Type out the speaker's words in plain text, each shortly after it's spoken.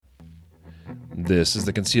This is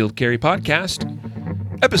the Concealed Carry Podcast,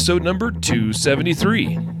 episode number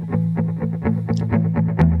 273.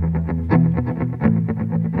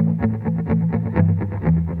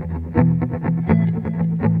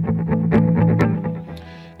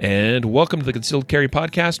 And welcome to the Concealed Carry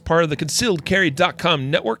Podcast, part of the ConcealedCarry.com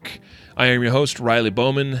network. I am your host, Riley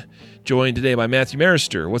Bowman, joined today by Matthew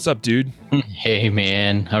Marister. What's up, dude? Hey,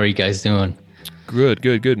 man. How are you guys doing?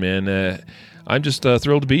 Good, man. I'm just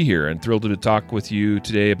thrilled to be here and thrilled to talk with you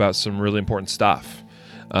today about some really important stuff,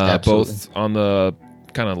 both on the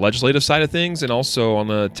kind of legislative side of things and also on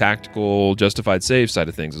the tactical, justified save side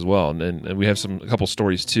of things as well. And we have a couple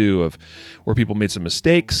stories too of where people made some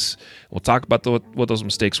mistakes. We'll talk about what those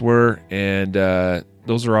mistakes were, and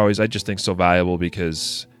those are always, I just think, so valuable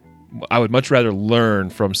because I would much rather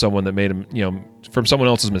learn from someone that made from someone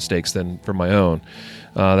else's mistakes than from my own.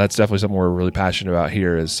 That's definitely something we're really passionate about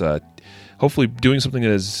here. Is hopefully doing something that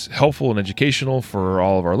is helpful and educational for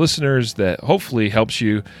all of our listeners that hopefully helps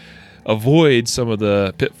you avoid some of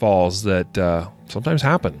the pitfalls that sometimes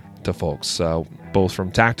happen to folks, both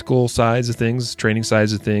from tactical sides of things, training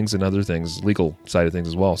sides of things, and other things, legal side of things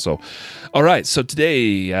as well. So, all right. So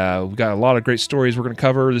today we've got a lot of great stories we're going to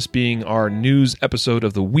cover, this being our news episode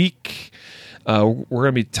of the week. We're going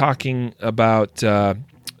to be talking about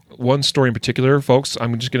one story in particular, folks.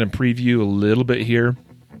 I'm just going to preview a little bit here.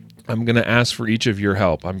 I'm going to ask for each of your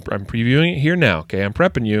help. I'm previewing it here now, okay? I'm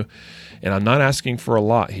prepping you, and I'm not asking for a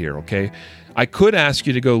lot here, okay? I could ask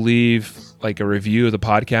you to go leave like a review of the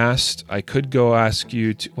podcast. I could go ask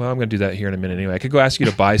you to, well, I'm going to do that here in a minute anyway. I could go ask you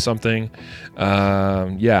to buy something,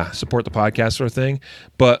 support the podcast sort of thing.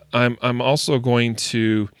 But I'm also going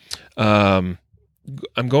to ask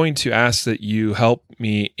that you help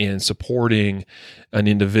me in supporting an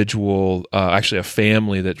individual, actually a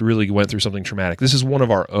family that really went through something traumatic. This is one of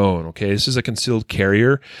our own, okay? This is a concealed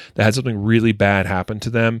carrier that had something really bad happen to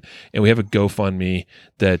them, and we have a GoFundMe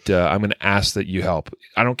that I'm going to ask that you help.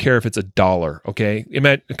 I don't care if it's $1, okay?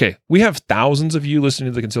 Okay, we have thousands of you listening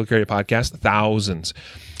to the Concealed Carry Podcast, thousands.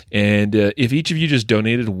 And if each of you just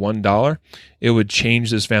donated $1, it would change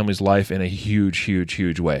this family's life in a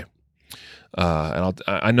huge way. And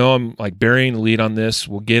I know I'm like burying the lead on this.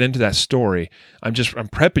 We'll get into that story. I'm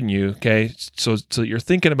prepping you, okay? So you're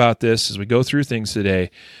thinking about this as we go through things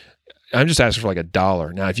today. I'm just asking for like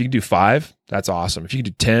 $1. Now, if you can do 5, that's awesome. If you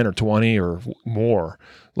can do 10 or 20 or more,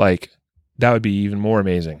 like that would be even more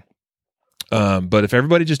amazing. But if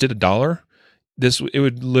everybody just did $1, it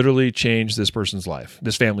would literally change this person's life,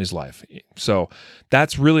 this family's life. So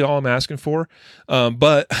that's really all I'm asking for.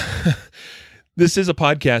 But this is a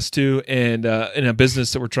podcast too, and in a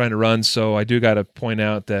business that we're trying to run. So I do got to point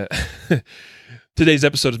out that today's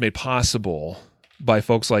episode is made possible by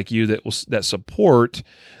folks like you that support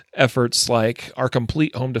efforts like our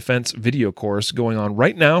complete home defense video course going on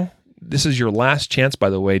right now. This is your last chance, by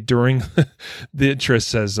the way, during the interest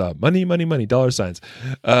says money, dollar signs.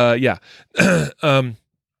 This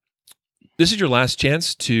is your last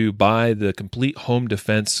chance to buy the complete home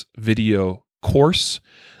defense video course,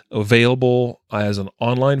 available as an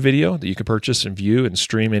online video that you can purchase and view and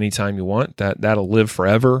stream anytime you want. That'll live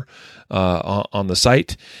forever on the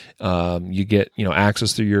site. You get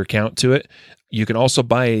access through your account to it. You can also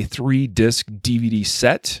buy a 3-disc DVD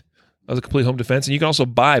set of the complete home defense, and you can also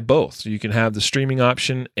buy both. So you can have the streaming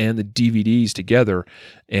option and the DVDs together,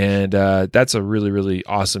 and that's a really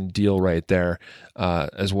awesome deal right there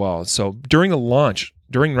as well. So during the launch,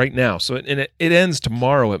 right now, so it ends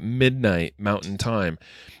tomorrow at midnight Mountain Time.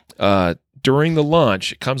 During the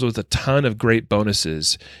launch, it comes with a ton of great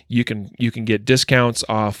bonuses. You can get discounts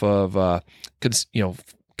off of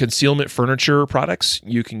concealment furniture products.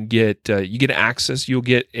 You get access. You'll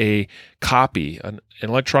get a copy, an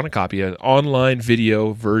electronic copy, an online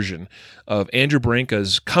video version of Andrew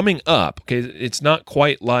Branca's coming up. Okay, it's not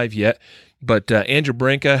quite live yet, but Andrew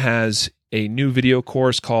Branca has a new video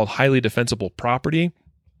course called Highly Defensible Property.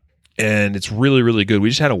 And it's really good. We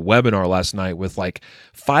just had a webinar last night with like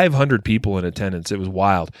 500 people in attendance. It was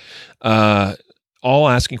wild. All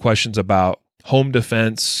asking questions about home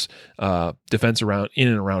defense, defense in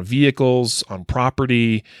and around vehicles, on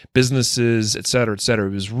property, businesses, et cetera, et cetera.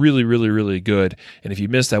 It was really good. And if you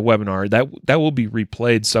missed that webinar, that will be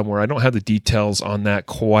replayed somewhere. I don't have the details on that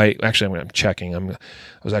quite. Actually, I'm checking. I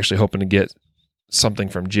was actually hoping to get something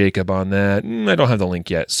from Jacob on that. I don't have the link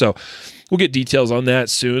yet. So we'll get details on that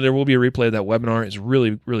soon. There will be a replay of that webinar. It's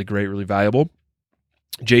really great, really valuable.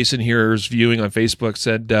 Jason here is viewing on Facebook,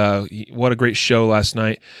 said, what a great show last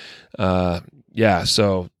night.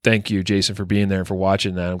 So thank you, Jason, for being there and for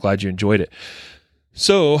watching that. I'm glad you enjoyed it.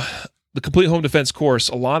 So the Complete Home Defense course,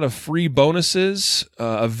 a lot of free bonuses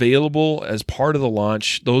available as part of the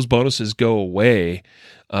launch. Those bonuses go away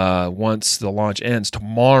once the launch ends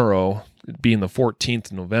tomorrow, being the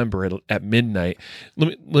 14th of November at midnight.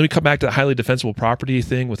 Let me come back to the highly defensible property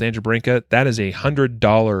thing with Andrew Brinka. That is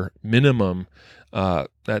 $100 minimum.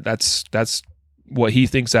 That's what he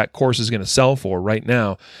thinks that course is going to sell for right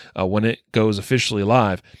now when it goes officially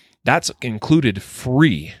live. That's included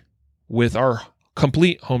free with our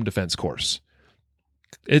Complete Home Defense course.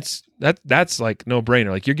 That's like no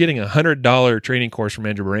brainer. Like, you're getting $100 training course from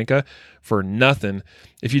Andrew Brinka for nothing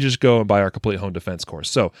if you just go and buy our Complete Home Defense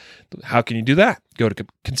course. So how can you do that? Go to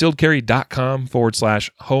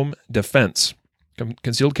concealedcarry.com/home defense.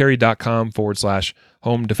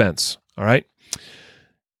 Concealedcarry.com/home defense. All right.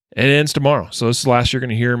 And it ends tomorrow. So this is the last you're going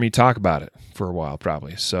to hear me talk about it for a while,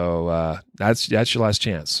 probably. So that's your last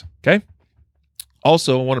chance. Okay.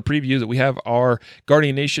 Also, I want to preview that we have our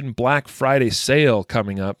Guardian Nation Black Friday sale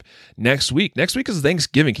coming up next week. Next week is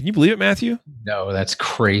Thanksgiving. Can you believe it, Matthew? No, that's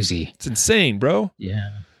crazy. It's insane, bro.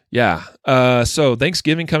 Yeah. Yeah. So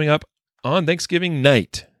Thanksgiving coming up on Thanksgiving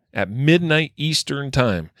night at midnight Eastern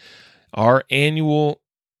time. Our annual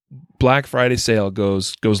Black Friday sale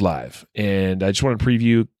goes live. And I just want to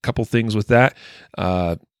preview a couple things with that.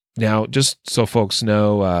 Now, just so folks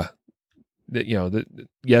know,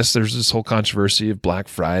 yes, there's this whole controversy of Black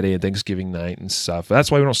Friday and Thanksgiving night and stuff.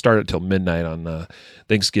 That's why we don't start it till midnight on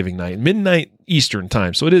Thanksgiving night, midnight Eastern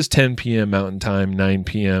time. So it is 10 p.m. Mountain Time, 9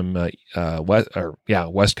 p.m.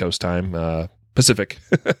 West Coast time, Pacific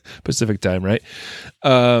time, right?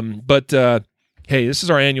 Hey, this is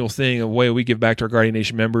our annual thing, a way we give back to our Guardian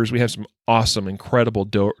Nation members. We have some awesome, incredible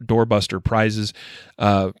doorbuster prizes.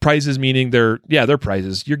 Prizes meaning they're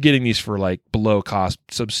prizes. You're getting these for like below cost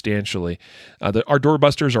substantially. Our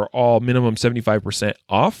doorbusters are all minimum 75%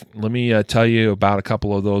 off. Let me tell you about a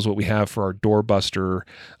couple of those, what we have for our doorbuster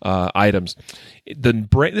items.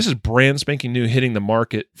 This is brand spanking new, hitting the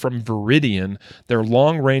market from Veridian, their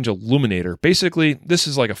long-range illuminator. Basically, this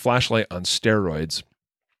is like a flashlight on steroids.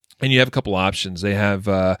 And you have a couple options. They have,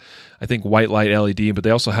 I think, white light LED, but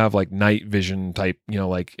they also have like night vision type,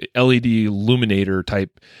 like LED illuminator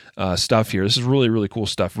type stuff here. This is really, really cool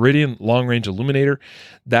stuff. Veridian long range illuminator.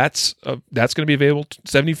 That's going to be available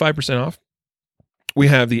 75% off. We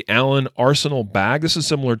have the Allen Arsenal bag. This is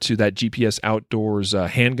similar to that GPS Outdoors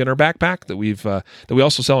handgunner backpack that we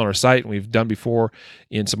also sell on our site and we've done before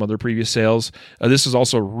in some other previous sales. This is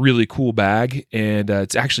also a really cool bag, and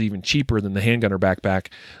it's actually even cheaper than the handgunner backpack,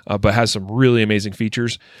 but has some really amazing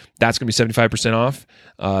features. That's going to be 75% off.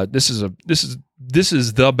 This is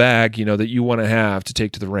the bag that you want to have to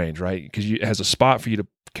take to the range, right? Because it has a spot for you to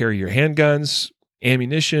carry your handguns,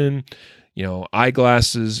 ammunition,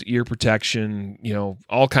 eyeglasses, ear protection,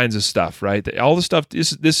 all kinds of stuff, right? All the stuff,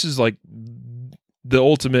 this is like the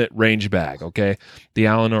ultimate range bag, okay? The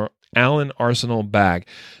Allen Arsenal bag.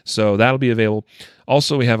 So that'll be available.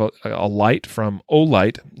 Also, we have a light from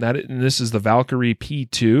Olight. And this is the Valkyrie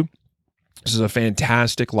P2. This is a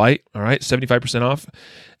fantastic light, all right? 75% off.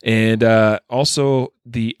 And also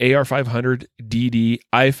the AR500 DD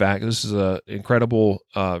IFAK. This is an incredible,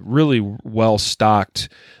 really well-stocked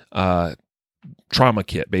trauma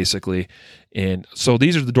kit, basically. And so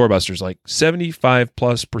these are the doorbusters, like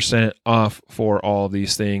 75+% off for all of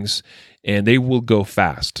these things, and they will go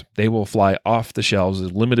fast. They will fly off the shelves.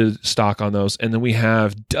 There's limited stock on those. And then we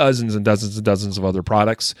have dozens and dozens and dozens of other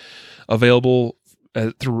products available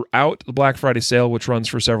throughout the Black Friday sale, which runs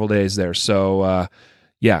for several days there. So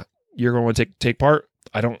you're going to want to take part.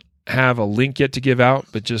 I don't have a link yet to give out,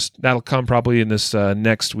 but just that'll come probably in this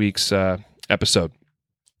next week's episode.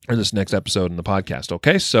 Or this next episode in the podcast.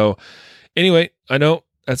 Okay, so anyway, I know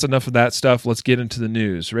that's enough of that stuff. Let's get into the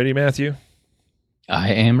news. Ready, Matthew? I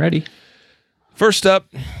am ready. First up,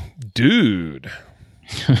 dude.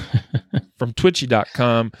 From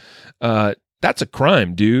Twitchy.com. That's a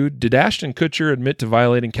crime, dude. Did Ashton Kutcher admit to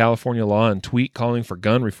violating California law and tweet calling for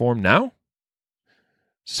gun reform now?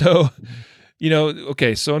 So,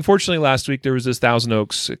 okay, so unfortunately last week there was this Thousand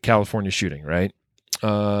Oaks, California shooting, right?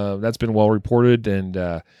 That's been well reported,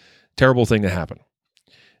 and terrible thing that happened.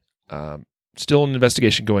 Still an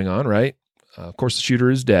investigation going on, right? Of course, the shooter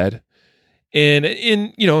is dead. And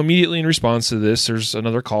immediately in response to this, there's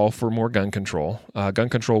another call for more gun control. Gun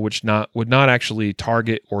control, which would not actually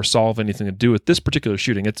target or solve anything to do with this particular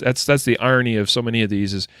shooting. That's the irony of so many of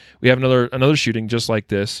these is we have another shooting just like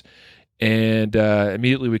this, and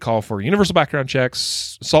immediately we call for universal background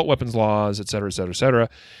checks, assault weapons laws, et cetera, et cetera, et cetera.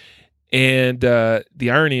 And the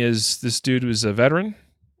irony is this dude was a veteran,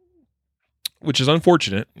 which is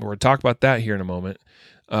unfortunate. We're going to talk about that here in a moment.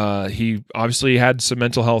 He obviously had some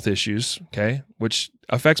mental health issues, okay, which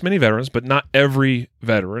affects many veterans, but not every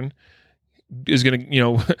veteran is going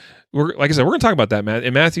to, like I said, we're going to talk about that, Matt.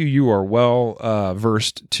 And Matthew, you are well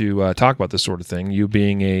versed to talk about this sort of thing, you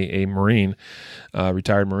being a Marine,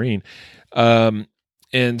 retired Marine.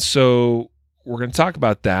 And so we're going to talk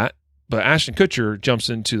about that. But Ashton Kutcher jumps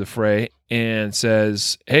into the fray and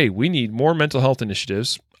says, hey, we need more mental health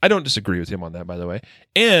initiatives. I don't disagree with him on that, by the way.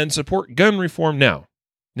 And support gun reform now.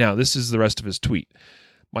 Now, this is the rest of his tweet.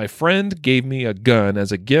 My friend gave me a gun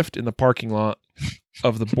as a gift in the parking lot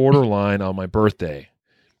of the Borderline on my birthday.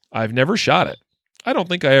 I've never shot it. I don't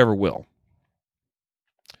think I ever will.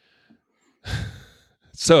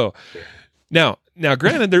 So now,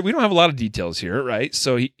 granted, we don't have a lot of details here, right?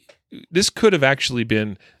 So this could have actually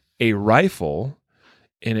been a rifle,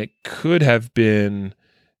 and it could have been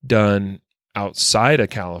done outside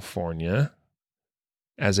of California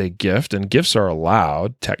as a gift, and gifts are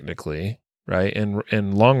allowed technically, right?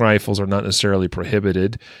 And long rifles are not necessarily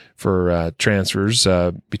prohibited for transfers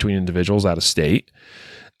between individuals out of state.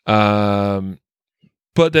 But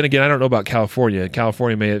then again, I don't know about California.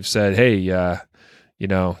 California may have said, hey,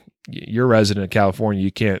 you're a resident of California.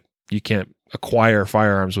 You can't acquire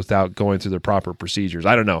firearms without going through the proper procedures.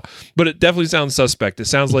 I don't know, but it definitely sounds suspect. It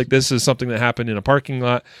sounds like this is something that happened in a parking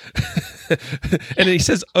lot. And he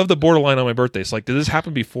says of the Borderline on my birthday. It's like, did this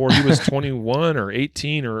happen before he was 21 or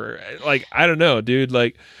 18 or like, I don't know, dude.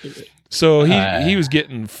 Like, so he was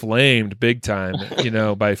getting flamed big time,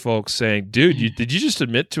 by folks saying, dude, did you just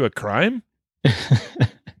admit to a crime?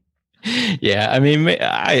 Yeah, I mean,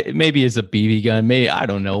 maybe it's a BB gun. Maybe I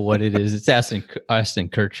don't know what it is. It's Ashton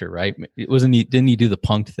Kutcher, right? Didn't he do the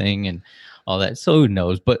punk thing and all that? So who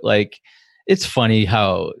knows? But like, it's funny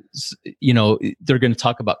how they're going to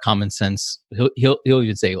talk about common sense. He'll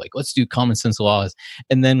even say like, let's do common sense laws,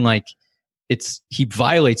 and then like he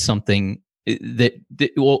violates something that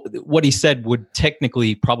what he said would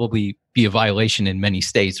technically probably be a violation in many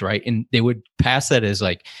states, right? And they would pass that as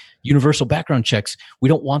like universal background checks. We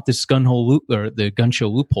don't want this gun hole loop or the gun show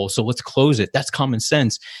loophole, so let's close it. That's common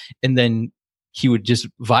sense. And then he would just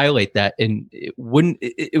violate that, and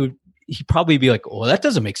he'd probably be like, "Oh, that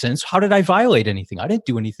doesn't make sense. How did I violate anything? I didn't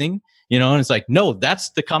do anything." And it's like, no,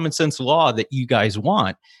 that's the common sense law that you guys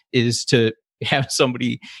want, is to have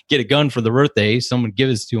somebody get a gun for the birthday, someone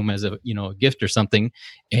gives it to them as a gift or something,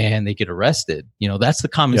 and they get arrested. That's the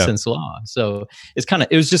common sense law. So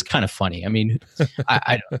it was just kind of funny. I mean,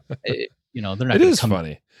 I they're not. It is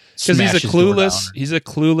funny because he's a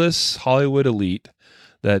clueless Hollywood elite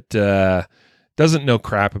that doesn't know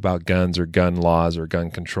crap about guns or gun laws or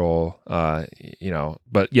gun control.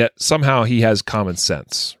 But yet somehow he has common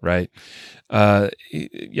sense, right? I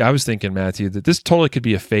was thinking, Matthew, that this totally could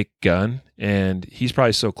be a fake gun, and he's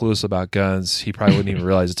probably so clueless about guns, he probably wouldn't even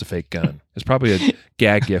realize it's a fake gun. It's probably a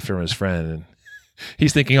gag gift from his friend, and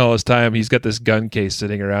he's thinking all this time he's got this gun case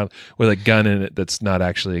sitting around with a gun in it that's not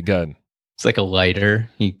actually a gun. It's like a lighter.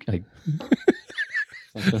 A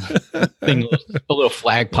little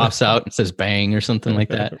flag pops out and says "bang" or something like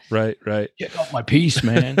that. Right. Get off my piece,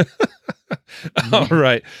 man. All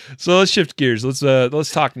right, so let's shift gears.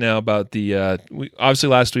 Let's talk now about obviously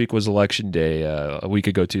last week was election day, a week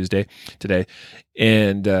ago today,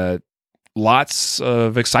 and lots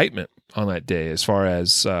of excitement on that day as far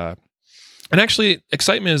as and actually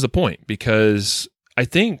excitement is the point, because I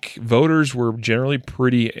think voters were generally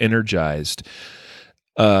pretty energized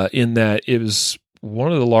in that it was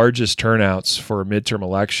one of the largest turnouts for a midterm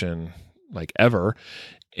election like ever,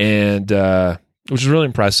 and which is really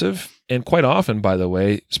impressive. And quite often, by the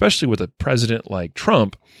way, especially with a president like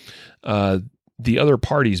Trump, the other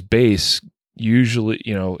party's base usually,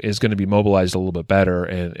 is going to be mobilized a little bit better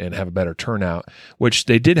and have a better turnout, which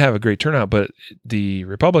they did have a great turnout, but the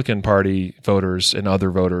Republican Party voters and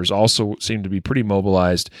other voters also seem to be pretty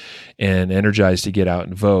mobilized and energized to get out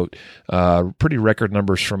and vote. Pretty record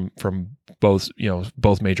numbers from both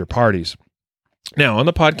major parties. Now, on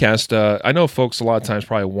the podcast, I know folks a lot of times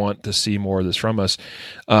probably want to see more of this from us,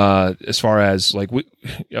 as far as like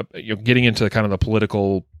getting into kind of the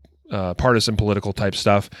political, partisan political type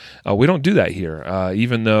stuff. We don't do that here,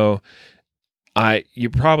 even though you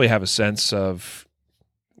probably have a sense of.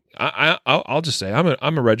 I'll just say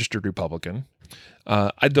I'm a registered Republican.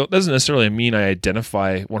 Doesn't necessarily mean I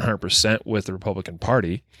identify 100% with the Republican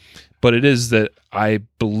Party, but it is that I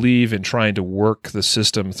believe in trying to work the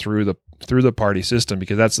system through the party system,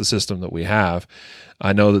 because that's the system that we have.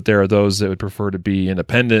 I know that there are those that would prefer to be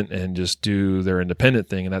independent and just do their independent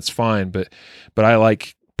thing, and that's fine. But I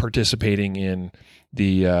like participating in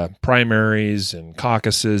primaries and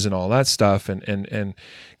caucuses and all that stuff, and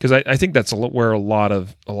because I think that's where a lot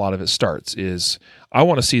of it starts. Is I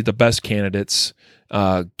want to see the best candidates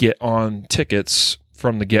get on tickets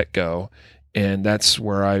from the get-go, and that's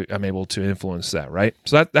where I'm able to influence that, right?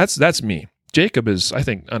 So that's me. Jacob is, I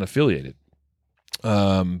think, unaffiliated,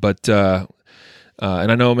 but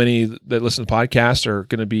and I know many that listen to the podcast are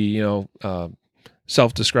going to be,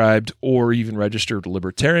 self-described or even registered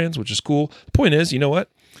libertarians, which is cool. The point is, you know what?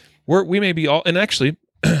 We may be all, and actually,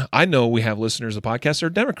 I know we have listeners of the podcast that are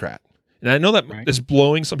Democrat. And I know that it's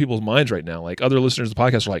blowing some people's minds right now. Like other listeners of the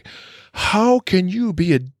podcast are like, how can you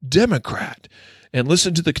be a Democrat and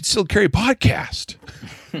listen to the Concealed Carry podcast?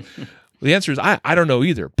 The answer is, I don't know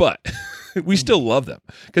either, but we still love them.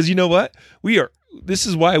 Because you know what? This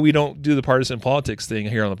is why we don't do the partisan politics thing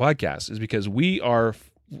here on the podcast, is because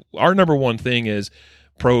our number one thing is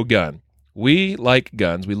pro-gun. We like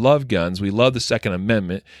guns. We love guns. We love the Second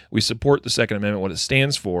Amendment. We support the Second Amendment, what it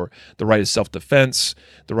stands for, the right of self-defense,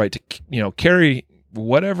 the right to carry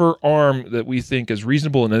whatever arm that we think is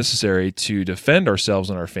reasonable and necessary to defend ourselves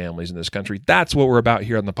and our families in this country. That's what we're about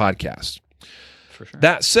here on the podcast. Sure.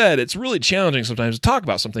 That said, it's really challenging sometimes to talk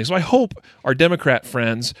about something. So I hope our Democrat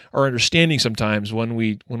friends are understanding sometimes when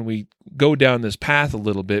we go down this path a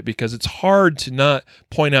little bit, because it's hard to not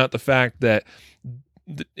point out the fact that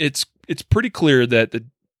it's pretty clear that the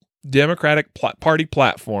Democratic Party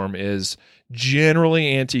platform is generally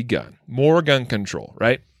anti-gun, more gun control,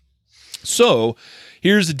 right? So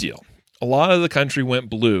here's the deal. A lot of the country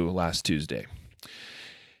went blue last Tuesday.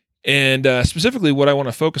 And specifically what I want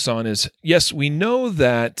to focus on is, yes, we know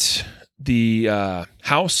that the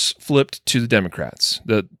House flipped to the Democrats.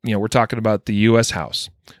 We're talking about the U.S.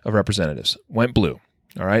 House of Representatives went blue.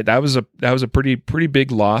 All right, that was a pretty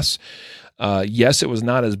big loss. Yes, it was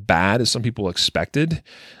not as bad as some people expected.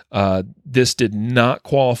 This did not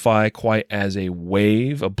qualify quite as a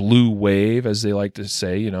wave, a blue wave, as they like to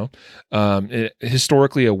say.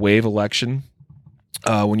 Historically, a wave election.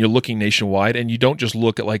 When you're looking nationwide, and you don't just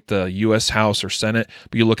look at like the U.S. House or Senate,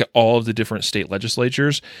 but you look at all of the different state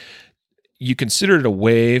legislatures, you consider it a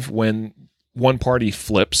wave when one party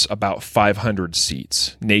flips about 500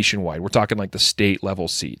 seats nationwide. We're talking like the state level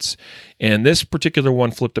seats. And this particular one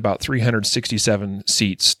flipped about 367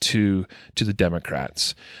 seats to the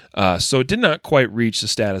Democrats. So it did not quite reach the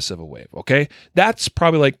status of a wave, okay? That's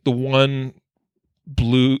probably like the one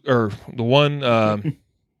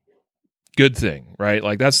good thing, right?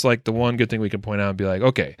 Like that's like the one good thing we can point out and be like,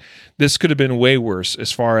 okay, this could have been way worse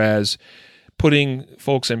as far as putting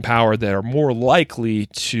folks in power that are more likely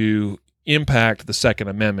to impact the Second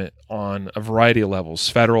Amendment on a variety of levels,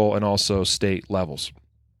 federal and also state levels.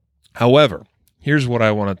 However, here's what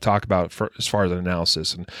I want to talk about as far as an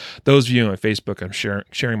analysis. And those of you on my Facebook, I'm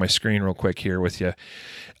sharing my screen real quick here with you.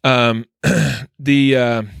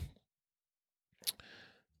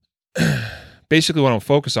 Basically, what I'll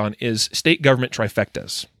focus on is state government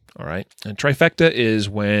trifectas. All right. And trifecta is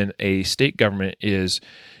when a state government is,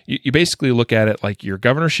 you basically look at it like your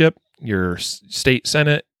governorship, your state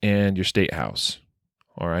senate, and your state house.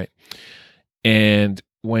 All right. And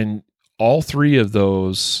when all three of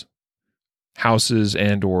those houses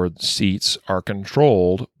and or seats are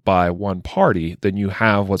controlled by one party, then you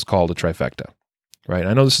have what's called a trifecta. Right.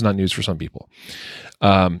 I know this is not news for some people.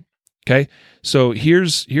 Okay. So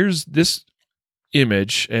here's this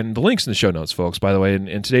image, and the links in the show notes, folks, by the way,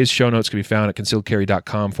 and today's show notes can be found at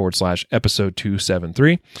concealedcarry.com/episode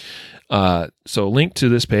 273. So link to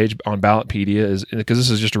this page on Ballotpedia is because this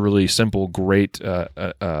is just a really simple, great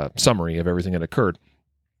summary of everything that occurred.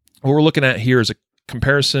 What we're looking at here is a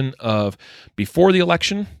comparison of before the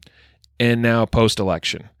election and now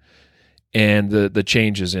post-election, and the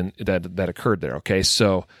changes in that occurred there. Okay,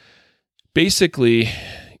 so basically,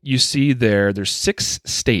 you see there's 6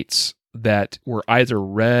 states that were either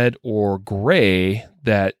red or gray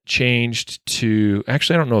that changed to,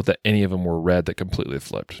 actually, I don't know if any of them were red that completely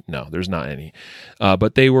flipped. No, there's not any.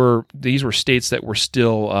 But these were states that were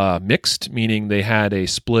still mixed, meaning they had a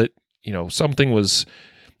split, something was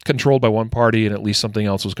controlled by one party and at least something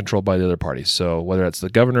else was controlled by the other party. So whether it's the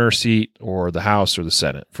governor seat or the House or the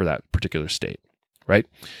Senate for that particular state, right?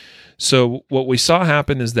 So what we saw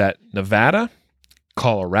happen is that Nevada,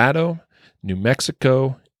 Colorado, New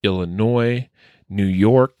Mexico, Illinois, New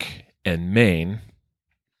York, and Maine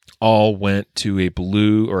all went to a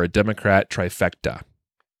blue or a Democrat trifecta.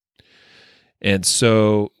 And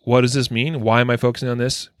so what does this mean? Why am I focusing on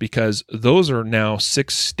this? Because those are now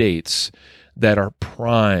 6 states that are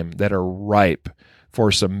prime, that are ripe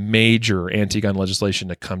for some major anti-gun legislation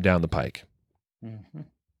to come down the pike. Mm-hmm.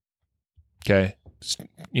 Okay?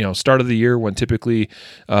 start of the year when typically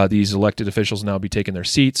these elected officials now be taking their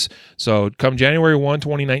seats. So come January 1,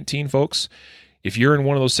 2019, folks, if you're in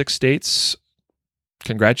one of those 6 states,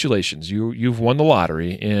 congratulations, you've won the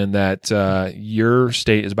lottery, and that your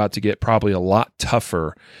state is about to get probably a lot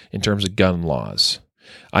tougher in terms of gun laws.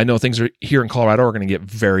 I know things here in Colorado are going to get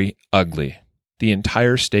very ugly. The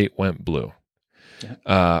entire state went blue.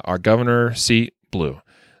 Yeah. Our governor seat, blue.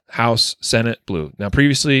 House, Senate, blue. Now,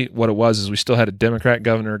 previously, what it was is we still had a Democrat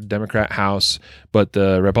governor, Democrat House, but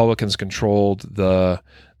the Republicans controlled the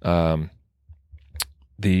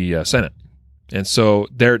Senate. And so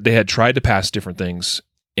they had tried to pass different things,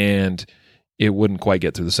 and it wouldn't quite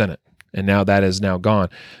get through the Senate. And now that is now gone.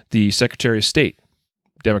 The Secretary of State,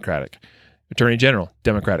 Democratic. Attorney General,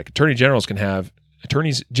 Democratic. Attorneys General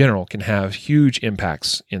can have huge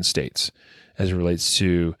impacts in states as it relates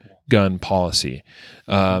to gun policy.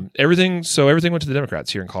 Everything went to the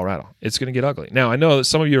Democrats here in Colorado. It's going to get ugly. Now, I know that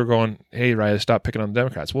some of you are going, "Hey, Riley, stop picking on the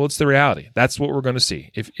Democrats." Well, it's the reality. That's what we're going to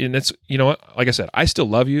see. And it's, you know what? Like I said, I still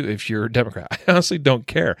love you if you're a Democrat. I honestly don't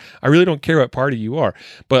care. I really don't care what party you are.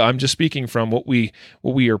 But I'm just speaking from what we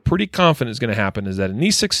are pretty confident is going to happen is that in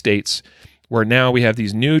these 6 states where now we have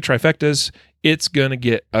these new trifectas, it's going to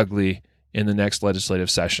get ugly in the next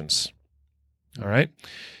legislative sessions. All right.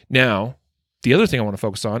 Now, the other thing I want to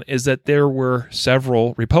focus on is that there were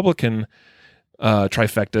several Republican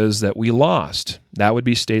trifectas that we lost. That would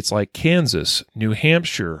be states like Kansas, New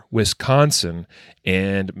Hampshire, Wisconsin,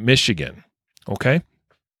 and Michigan. Okay?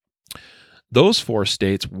 Those 4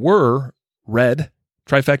 states were red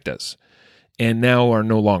trifectas and now are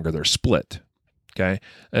no longer. They're split. Okay?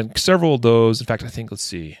 And several of those, in fact, I think, let's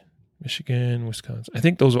see, Michigan, Wisconsin, I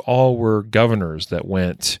think those all were governors that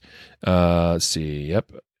went, let's see,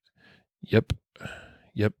 Yep.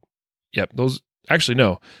 Those actually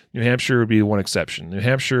no. New Hampshire would be one exception. New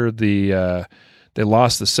Hampshire, they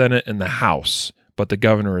lost the Senate and the House, but the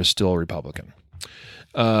governor is still a Republican.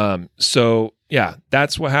 So yeah,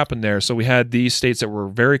 that's what happened there. So we had these states that were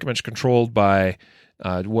very much controlled by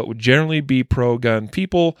what would generally be pro-gun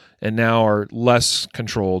people, and now are less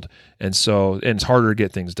controlled, and it's harder to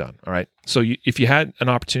get things done. All right. So if you had an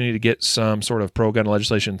opportunity to get some sort of pro-gun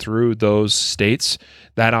legislation through those states,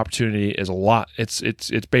 that opportunity is a lot. It's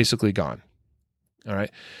basically gone. All right.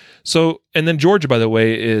 So, and then Georgia, by the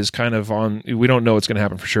way, is kind of on. We don't know what's going to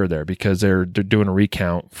happen for sure there because they're doing a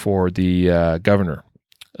recount for the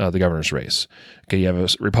governor's race. Okay, you have a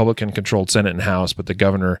Republican-controlled Senate and House, but the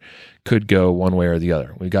governor could go one way or the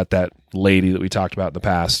other. We got that lady that we talked about in the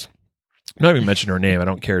past. I'm not even mentioning her name. I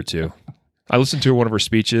don't care to. I listened to one of her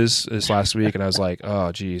speeches this last week, and I was like,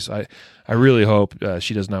 oh, geez, I really hope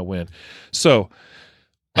she does not win. So,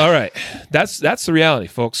 all right, that's the reality,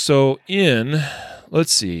 folks. So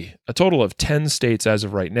let's see, a total of 10 states as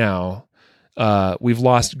of right now, we've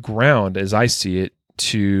lost ground, as I see it,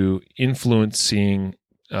 to influencing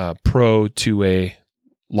pro-2A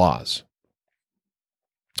laws.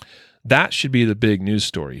 That should be the big news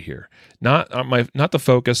story here. Not the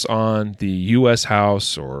focus on the U.S.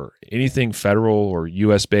 House or anything federal or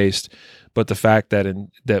U.S. based, but the fact that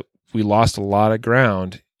that we lost a lot of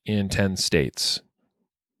ground in 10 states.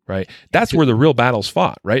 Right? That's where the real battle's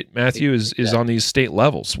fought, right? Matthew is on these state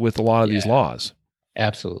levels with a lot of these laws.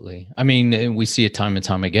 Absolutely. I mean, we see it time and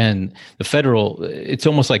time again. The federal, it's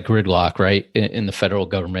almost like gridlock, right? In the federal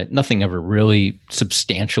government, nothing ever really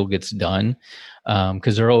substantial gets done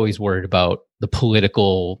because they're always worried about the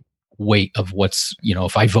political weight of what's,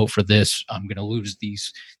 if I vote for this, I'm going to lose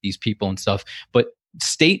these people and stuff. But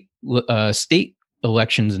state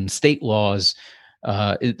elections and state laws,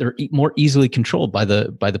 they're more easily controlled by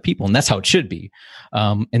the people, and that's how it should be.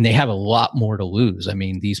 And they have a lot more to lose. I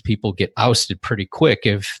mean, these people get ousted pretty quick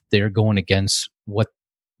if they're going against what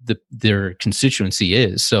their constituency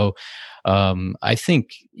is. So I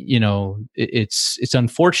think it's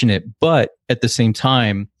unfortunate, but at the same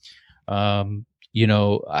time,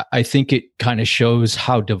 I think it kind of shows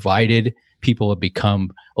how divided people have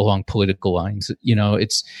become along political lines.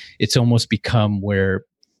 It's almost become where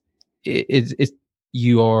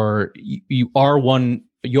you are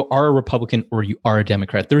a Republican or you are a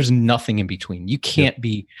Democrat. There's nothing in between. You can't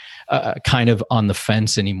be kind of on the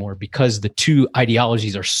fence anymore because the two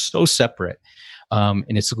ideologies are so separate. And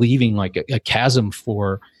it's leaving like a chasm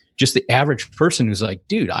for just the average person who's like,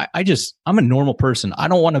 dude, I'm a normal person. I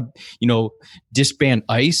don't want to, disband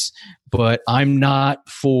ICE, but I'm not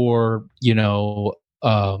for,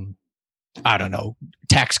 I don't know,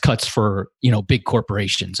 tax cuts for, big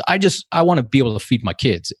corporations. I want to be able to feed my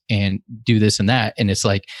kids and do this and that. And it's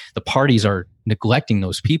like the parties are neglecting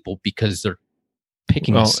those people because they're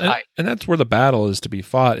picking a Well, side. and that's where the battle is to be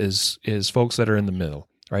fought is folks that are in the middle,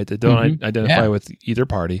 right? That don't identify with either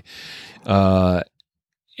party, or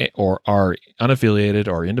are unaffiliated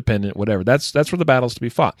or independent, whatever. That's where the battle's to be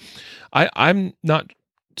fought. I'm not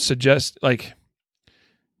suggest like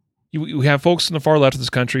we have folks on the far left of this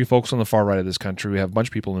country, folks on the far right of this country. We have a bunch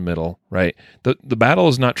of people in the middle, right? The battle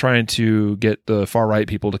is not trying to get the far right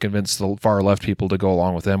people to convince the far left people to go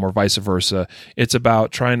along with them or vice versa. It's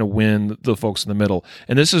about trying to win the folks in the middle.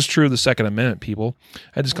 And this is true of the Second Amendment people. I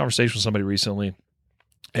had this conversation with somebody recently,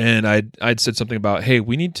 and I'd said something about, hey,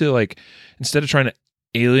 we need to, like, instead of trying to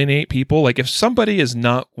alienate people, like if somebody is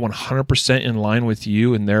not 100% in line with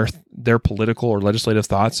you and their political or legislative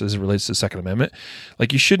thoughts as it relates to the Second Amendment,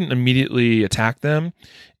 like you shouldn't immediately attack them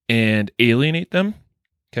and alienate them,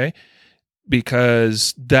 okay?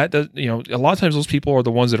 Because that does, a lot of times those people are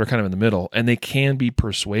the ones that are kind of in the middle, and they can be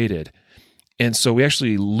persuaded. And so we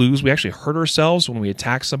actually hurt ourselves when we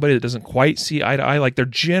attack somebody that doesn't quite see eye to eye. Like they're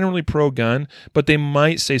generally pro-gun, but they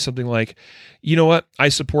might say something like, you know what, I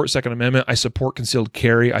support Second Amendment, I support concealed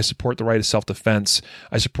carry, I support the right of self-defense,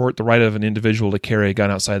 I support the right of an individual to carry a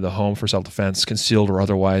gun outside the home for self-defense, concealed or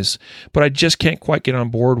otherwise, but I just can't quite get on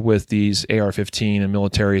board with these AR-15 and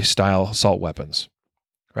military-style assault weapons.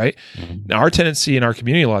 Right? Mm-hmm. Now, our tendency in our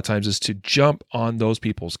community a lot of times is to jump on those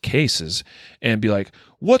people's cases and be like,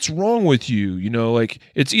 what's wrong with you? Like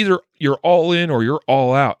it's either you're all in or you're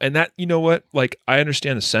all out. And that, what, like, I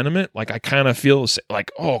understand the sentiment. Like, I kind of feel like,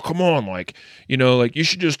 oh, come on. Like, like you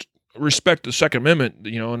should just respect the Second Amendment,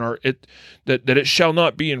 and that it shall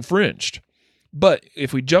not be infringed. But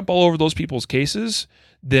if we jump all over those people's cases,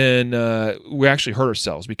 then we actually hurt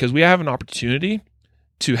ourselves because we have an opportunity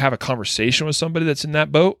to have a conversation with somebody that's in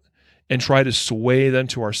that boat and try to sway them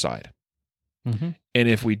to our side. Mm-hmm. And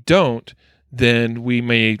if we don't, then we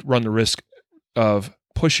may run the risk of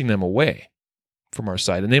pushing them away from our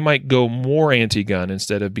side. And they might go more anti-gun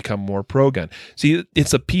instead of become more pro-gun. See,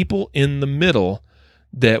 it's the people in the middle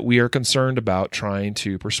that we are concerned about trying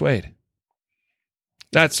to persuade.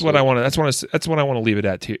 That's what I want to leave it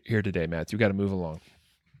at here today, Matthew. We've got to move along.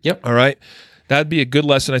 Yep. All right. That'd be a good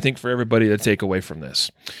lesson, I think, for everybody to take away from this.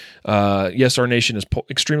 Yes, our nation is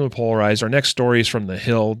extremely polarized. Our next story is from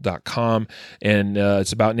thehill.com, and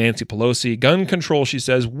it's about Nancy Pelosi. Gun control, she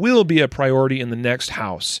says, will be a priority in the next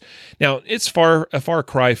House. Now, it's a far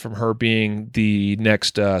cry from her being the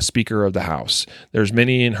next Speaker of the House. There's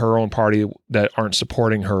many in her own party that aren't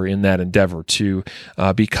supporting her in that endeavor to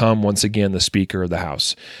become, once again, the Speaker of the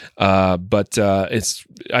House. But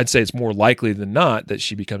I'd say it's more likely than not that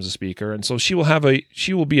she becomes a Speaker, and so she will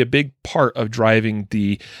be a big part of driving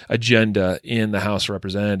the agenda in the House of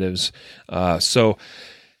Representatives. So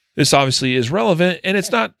this obviously is relevant, and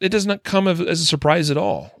it does not come as a surprise at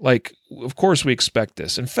all. Like, of course we expect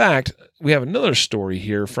this. In fact, we have another story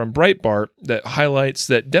here from Breitbart that highlights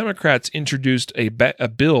that Democrats introduced a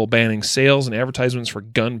bill banning sales and advertisements for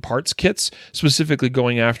gun parts kits, specifically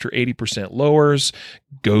going after 80% lowers,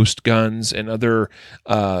 ghost guns, and other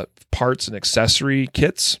parts and accessory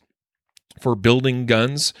kits for building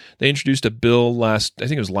guns. They introduced a bill last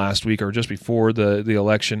week or just before the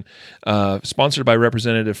election, sponsored by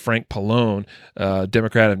Representative Frank Pallone,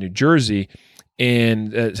 Democrat of New Jersey,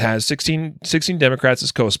 and it has 16 Democrats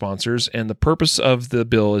as co-sponsors, and the purpose of the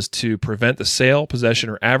bill is to prevent the sale, possession,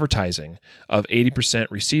 or advertising of 80%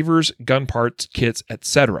 receivers, gun parts, kits,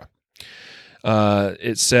 etc.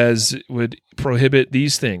 It says it would prohibit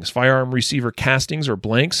these things: firearm receiver castings or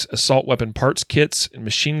blanks, assault weapon parts kits, and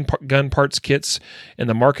machine gun parts kits, and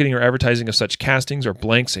the marketing or advertising of such castings or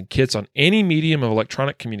blanks and kits on any medium of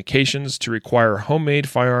electronic communications, to require homemade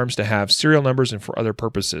firearms to have serial numbers and for other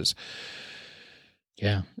purposes.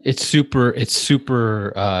 Yeah, it's super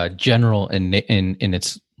general in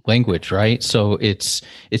its language, right? So it's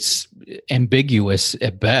ambiguous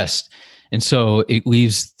at best. And so it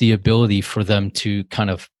leaves the ability for them to kind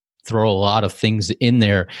of throw a lot of things in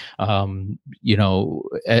there.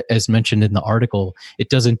 As mentioned in the article, it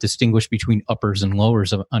doesn't distinguish between uppers and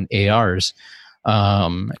lowers on ARs.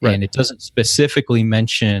 Right. And it doesn't specifically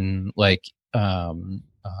mention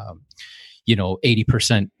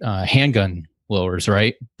 80% handgun lowers,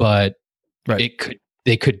 right? But right.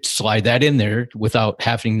 They could slide that in there without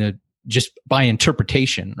having to, just by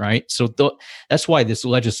interpretation, right? So that's why this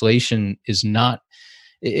legislation is not.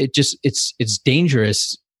 It's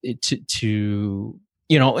dangerous to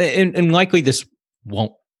and likely this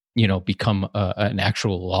won't become an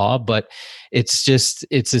actual law, but it's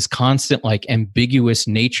this constant ambiguous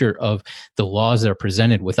nature of the laws that are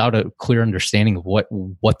presented without a clear understanding of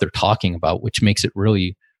what they're talking about, which makes it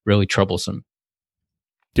really, really troublesome.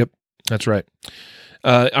 Yep, that's right.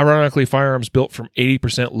 Ironically, firearms built from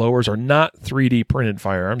 80% lowers are not 3D printed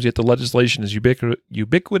firearms, yet the legislation is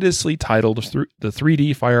ubiquitously titled the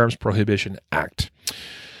 3D Firearms Prohibition Act.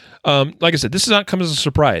 Like I said, this does not come as a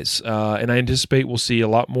surprise, and I anticipate we'll see a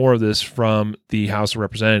lot more of this from the House of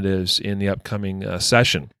Representatives in the upcoming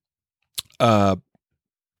session.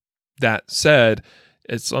 That said,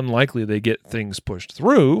 it's unlikely they get things pushed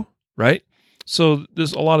through, right? So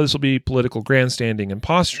a lot of this will be political grandstanding and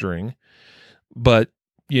posturing. But,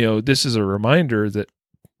 this is a reminder that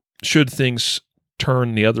should things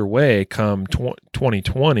turn the other way come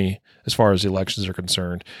 2020, as far as the elections are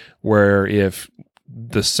concerned, where if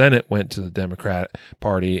the Senate went to the Democrat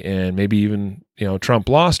Party and maybe even, Trump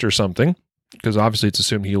lost or something, because obviously it's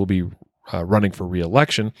assumed he will be running for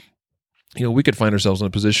re-election, we could find ourselves in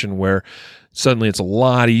a position where suddenly it's a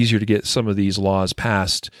lot easier to get some of these laws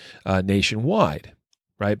passed nationwide.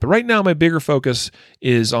 Right. But right now, my bigger focus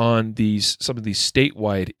is on some of these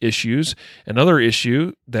statewide issues. Another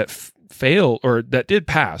issue that failed, or that did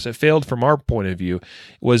pass, it failed from our point of view,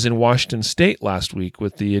 was in Washington State last week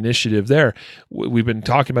with the initiative there. We've been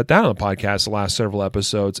talking about that on the podcast the last several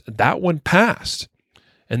episodes. That one passed.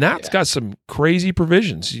 And that's got some crazy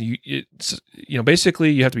provisions.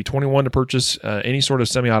 Basically, you have to be 21 to purchase any sort of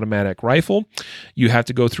semi-automatic rifle. You have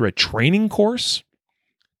to go through a training course.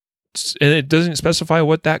 And it doesn't specify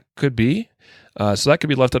what that could be. So that could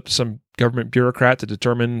be left up to some government bureaucrat to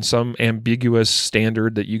determine some ambiguous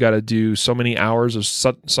standard that you got to do so many hours of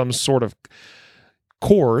some sort of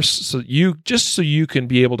course so you can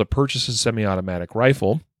be able to purchase a semi-automatic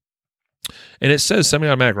rifle. And it says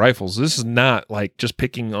semi-automatic rifles. This is not like just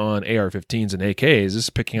picking on AR-15s and AKs. This is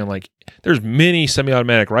picking on there's many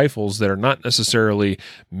semi-automatic rifles that are not necessarily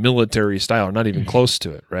military style, or not even close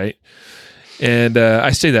to it, right? And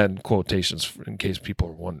I say that in quotations in case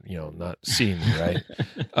people are not seeing me, right?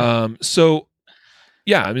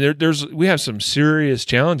 We have some serious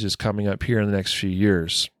challenges coming up here in the next few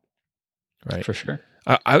years, right? For sure.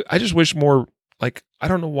 I just wish more. I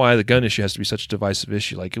don't know why the gun issue has to be such a divisive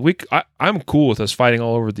issue. I'm cool with us fighting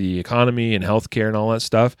all over the economy and healthcare and all that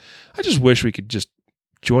stuff. I just wish we could just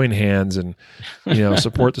join hands and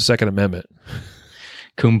support the Second Amendment.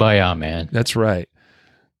 Kumbaya, man. That's right.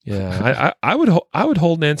 Yeah, I would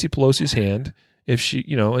hold Nancy Pelosi's hand if she,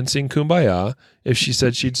 and sing Kumbaya if she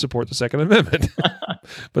said she'd support the Second Amendment.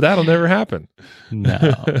 But that'll never happen. No,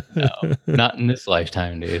 not in this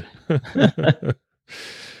lifetime, dude.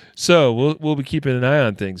 So we'll be keeping an eye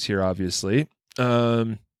on things here, obviously. All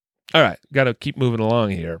right, got to keep moving along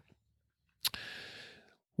here.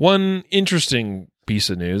 One interesting piece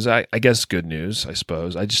of news, I guess good news, I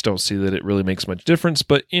suppose. I just don't see that it really makes much difference.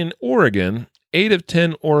 But in Oregon, 8 of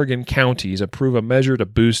 10 Oregon counties approve a measure to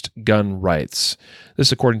boost gun rights.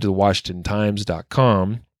 This according to the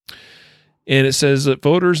WashingtonTimes.com. And it says that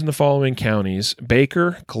voters in the following counties: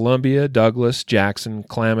 Baker, Columbia, Douglas, Jackson,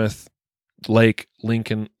 Klamath, Lake,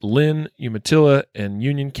 Lincoln, Lynn, Umatilla, and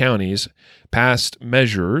Union counties passed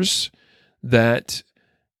measures that,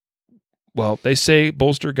 they say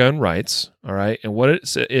bolster gun rights, all right? And what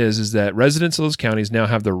it is that residents of those counties now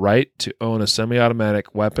have the right to own a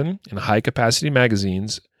semi-automatic weapon and high-capacity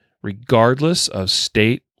magazines regardless of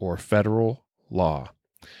state or federal law.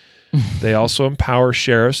 They also empower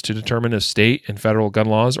sheriffs to determine if state and federal gun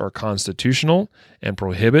laws are constitutional and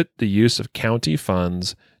prohibit the use of county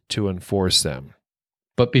funds to enforce them.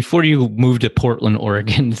 But before you move to Portland,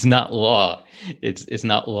 Oregon, it's not law. It's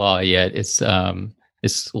not law yet. It's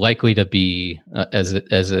likely to be, as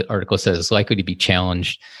the article says, it's likely to be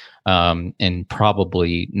challenged and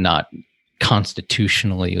probably not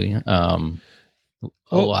constitutionally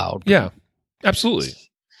allowed. Yeah, absolutely.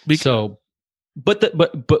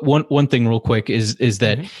 But one thing real quick is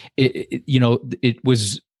that it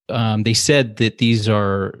was. They said that these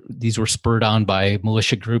were spurred on by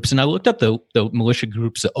militia groups, and I looked up the militia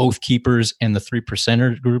groups, the Oath Keepers and the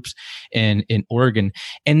 3%er groups in Oregon,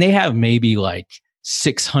 and they have maybe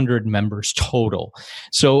 600 members total.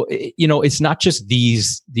 So it's not just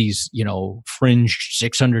these fringe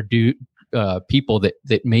 600 people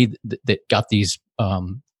that got these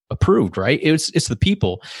approved, right? It's the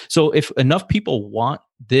people. So if enough people want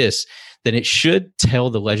this, then it should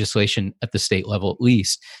tell the legislation at the state level, at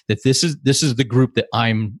least, that this is the group that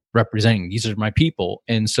I'm representing. These are my people.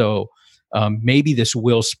 And so maybe this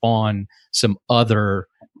will spawn some other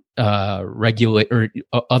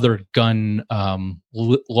other gun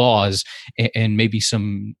laws and maybe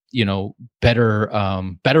some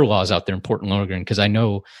better laws out there in Portland, Oregon, because I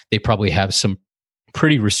know they probably have some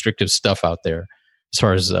pretty restrictive stuff out there as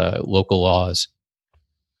far as local laws.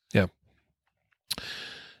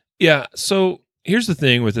 Yeah. So here's the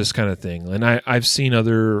thing with this kind of thing, and I've seen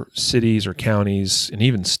other cities or counties and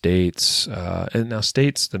even states, and now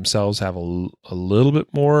states themselves have a little bit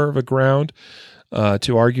more of a ground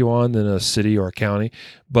to argue on than a city or a county.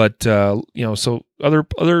 But so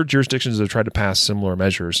other jurisdictions have tried to pass similar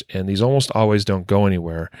measures, and these almost always don't go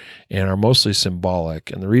anywhere and are mostly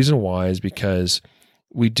symbolic. And the reason why is because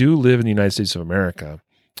we do live in the United States of America,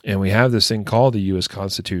 and we have this thing called the U.S.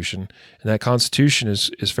 Constitution, and that Constitution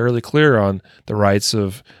is fairly clear on the rights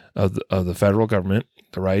of the federal government,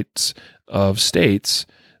 the rights of states,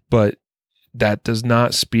 but that does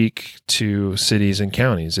not speak to cities and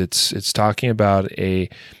counties. It's talking about a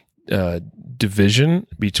division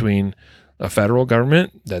between a federal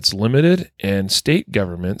government that's limited and state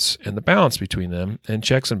governments, and the balance between them, and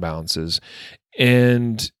checks and balances.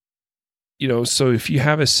 And so if you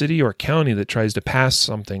have a city or county that tries to pass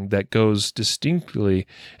something that goes distinctly,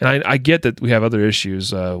 and I get that we have other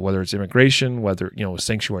issues, whether it's immigration, whether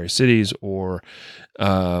sanctuary cities, or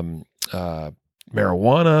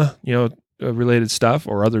marijuana, related stuff,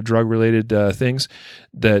 or other drug related things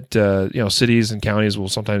that cities and counties will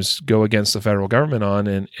sometimes go against the federal government on,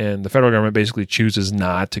 and the federal government basically chooses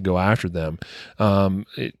not to go after them.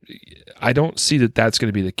 I don't see that that's going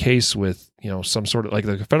to be the case with some sort of, like,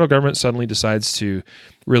 the federal government suddenly decides to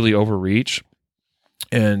really overreach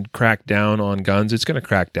and crack down on guns. It's going to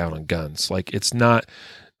crack down on guns. Like, it's not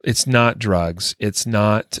drugs. It's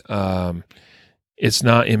not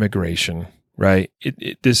immigration. Right.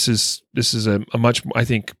 This is a much, I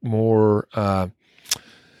think, more. I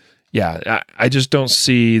just don't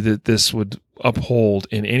see that this would uphold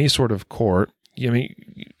in any sort of court. I mean,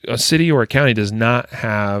 a city or a county does not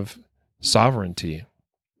have sovereignty.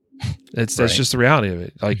 That's just the reality of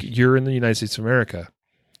it. Like, you're in the United States of America,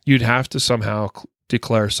 you'd have to somehow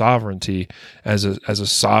declare sovereignty as a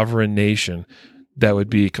sovereign nation that would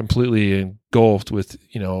be completely engulfed with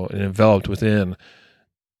and enveloped within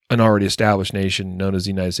an already established nation known as the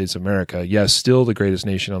United States of America. Yes, still the greatest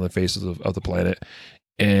nation on the face of the planet.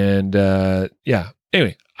 And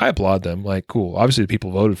anyway, I applaud them. Like, cool. Obviously, the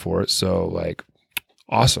people voted for it, so, like,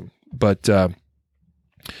 awesome. But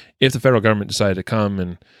if the federal government decided to come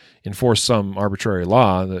and enforce some arbitrary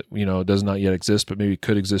law that does not yet exist, but maybe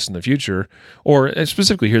could exist in the future, or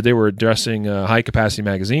specifically here they were addressing high capacity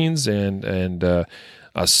magazines and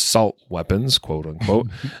assault weapons, quote unquote.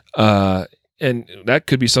 And that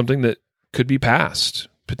could be something that could be passed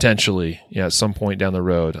potentially, at some point down the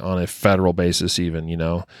road on a federal basis, even,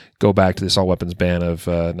 go back to the assault weapons ban of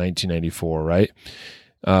 1994, right?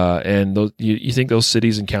 And you think those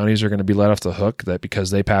cities and counties are going to be let off the hook that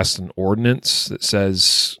because they passed an ordinance that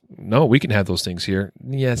says, no, we can have those things here?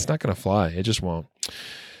 Yeah, it's not going to fly. It just won't.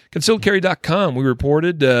 ConcealedCarry.com, we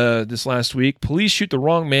reported this last week, police shoot the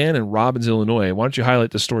wrong man in Robbins, Illinois. Why don't you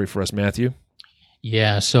highlight the story for us, Matthew?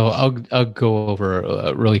 Yeah, so I'll go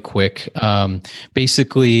over really quick.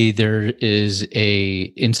 Basically, there is a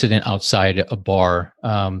incident outside a bar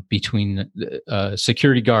between a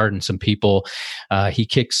security guard and some people. He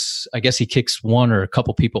kicks one or a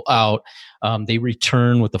couple people out. They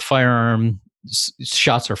return with a firearm.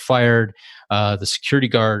 Shots are fired. The security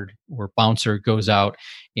guard or bouncer goes out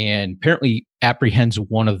and apparently apprehends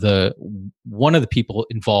one of the people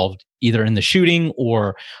involved, either in the shooting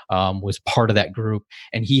or was part of that group.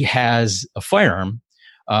 And he has a firearm,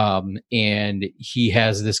 and he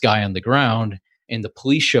has this guy on the ground. And the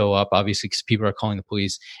police show up, obviously, because people are calling the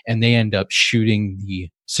police, and they end up shooting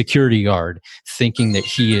the security guard, thinking that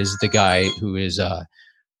he is the guy who is the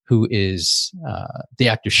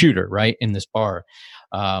active shooter, right, in this bar.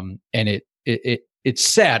 And it's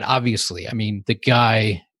sad, obviously. I mean, the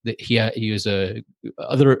guy that he was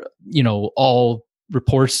all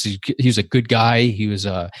reports he was a good guy. He's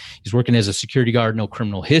working as a security guard, no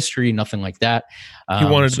criminal history, nothing like that. He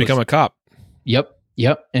wanted to become a cop. Yep.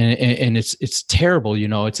 And it's terrible.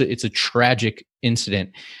 It's a tragic incident.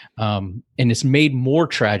 And it's made more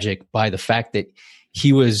tragic by the fact that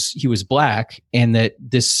he was black, and that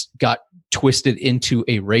this got twisted into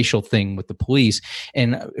a racial thing with the police.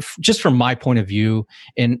 And just from my point of view,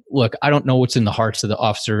 and look, I don't know what's in the hearts of the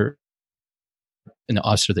officer and the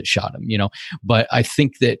officer that shot him, but I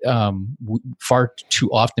think that far too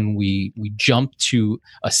often we jump to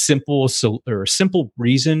a simple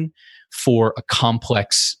reason for a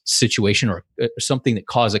complex situation, or something that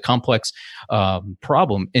caused a complex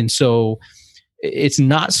problem. And so it's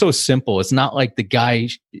not so simple. It's not like the guy,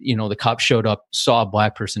 the cop showed up, saw a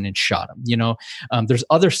black person and shot him. There's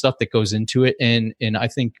other stuff that goes into it. And I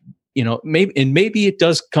think, maybe it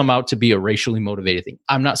does come out to be a racially motivated thing.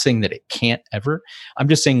 I'm not saying that it can't ever. I'm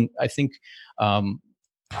just saying, I think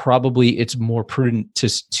probably it's more prudent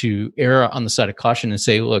to err on the side of caution and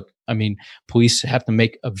say, look, I mean, police have to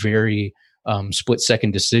make a very split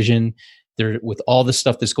second decision there with all the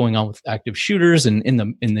stuff that's going on with active shooters and in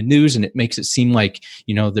the news, and it makes it seem like,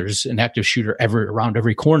 there's an active shooter around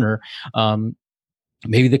every corner.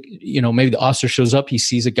 Maybe the officer shows up, he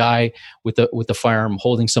sees a guy with a firearm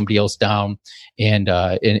holding somebody else down, and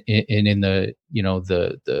in the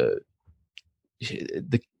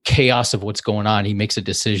chaos of what's going on, he makes a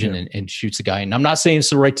decision and shoots a guy. And I'm not saying it's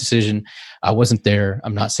the right decision. I wasn't there.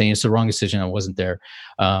 I'm not saying it's the wrong decision. I wasn't there.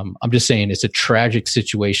 I'm just saying it's a tragic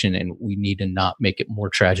situation, and we need to not make it more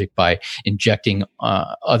tragic by injecting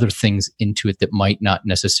other things into it that might not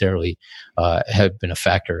necessarily have been a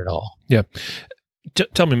factor at all. Yeah.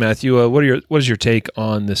 Tell me, Matthew, what is your take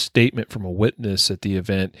on the statement from a witness at the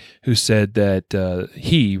event who said that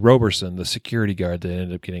he, Roberson, the security guard that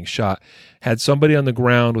ended up getting shot, had somebody on the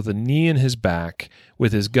ground with a knee in his back,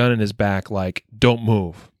 with his gun in his back, like, don't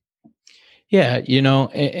move? Yeah,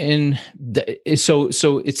 so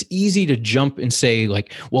it's easy to jump and say,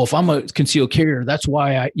 like, well, if I'm a concealed carrier, that's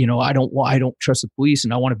why I don't trust the police,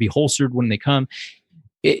 and I want to be holstered when they come.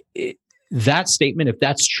 That statement, if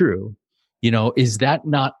that's true, is that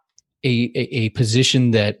not a position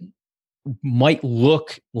that might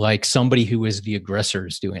look like somebody who is the aggressor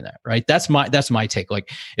is doing that, right? That's my take. Like,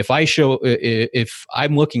 if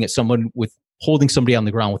I'm looking at someone with holding somebody on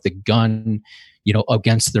the ground with a gun,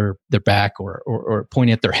 against their back or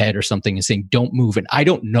pointing at their head or something and saying, don't move. And I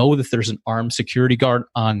don't know that there's an armed security guard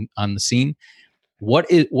on the scene. What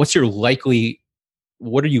are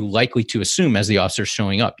you likely to assume as the officer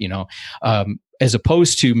showing up, as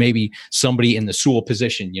opposed to maybe somebody in the Sewell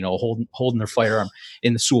position, holding their firearm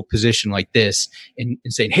in the Sewell position like this and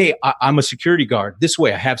saying, hey, I'm a security guard this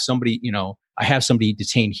way. I have somebody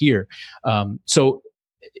detained here. So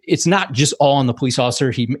it's not just all on the police officer.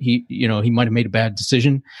 He might've made a bad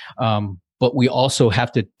decision. But we also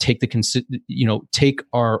have to take take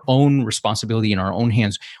our own responsibility in our own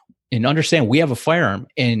hands and understand we have a firearm,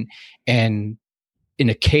 and in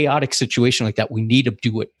a chaotic situation like that, we need to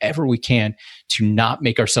do whatever we can to not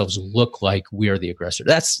make ourselves look like we are the aggressor.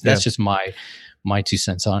 That's just my 2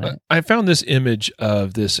 cents on it. I found this image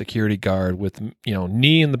of this security guard with,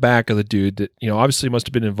 knee in the back of the dude that, obviously must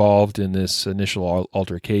have been involved in this initial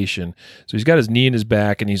altercation. So he's got his knee in his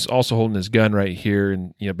back, and he's also holding his gun right here,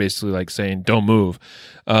 and, basically like saying, don't move.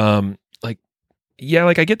 I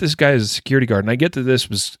get this guy as a security guard, and I get that this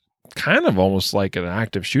was kind of almost like an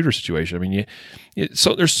active shooter situation. I mean,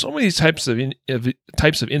 so there's so many types of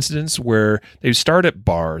incidents where they start at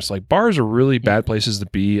bars. Like, bars are really bad places to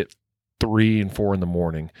be at 3 and 4 in the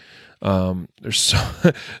morning. There's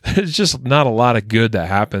just not a lot of good that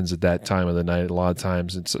happens at that time of the night. A lot of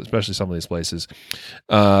times, especially some of these places,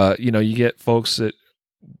 you get folks that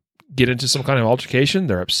get into some kind of altercation.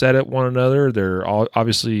 They're upset at one another. They're all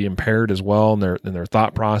obviously impaired as well in their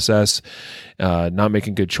thought process, not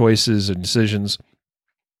making good choices and decisions.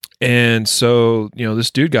 And so, this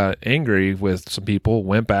dude got angry with some people,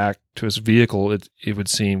 went back to his vehicle, it would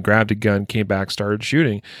seem, grabbed a gun, came back, started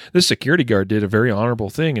shooting. This security guard did a very honorable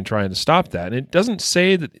thing in trying to stop that. And it doesn't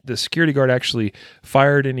say that the security guard actually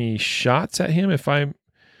fired any shots at him,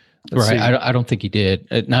 Right. I don't think he did.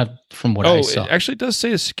 Not from what I saw. It actually does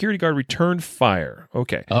say the security guard returned fire.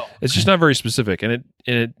 Okay. Oh, it's just not very specific. And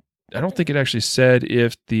it I don't think it actually said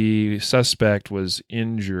if the suspect was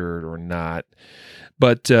injured or not.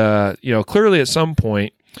 But, clearly at some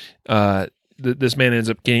point, this man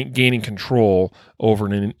ends up gaining control over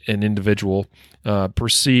an individual,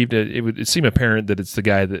 perceived. It would seem apparent that it's the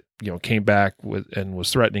guy that, came back and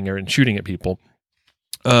was threatening her and shooting at people.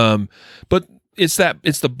 But it's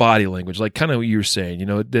the body language, like kind of what you were saying,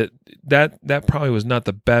 that probably was not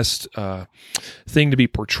the best thing to be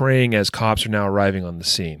portraying as cops are now arriving on the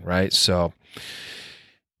scene, right? So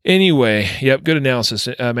anyway, yep, good analysis,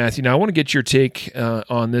 Matthew. Now I want to get your take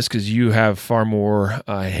on this because you have far more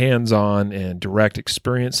hands-on and direct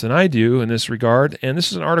experience than I do in this regard. And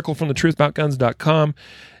this is an article from thetruthboutguns.com,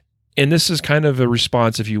 and this is kind of a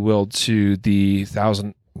response, if you will, to the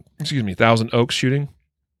Thousand Oaks shooting.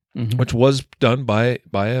 Mm-hmm. Which was done by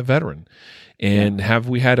a veteran. And have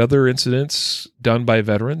we had other incidents done by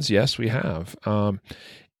veterans? Yes, we have.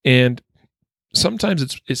 And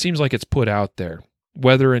sometimes it seems like it's put out there,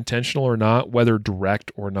 whether intentional or not, whether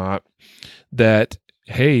direct or not, that,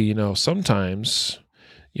 hey, sometimes,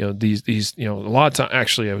 these, a lot of times,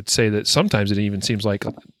 actually, I would say that sometimes it even seems like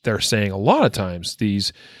they're saying a lot of times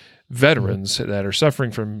these veterans that are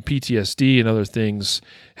suffering from PTSD and other things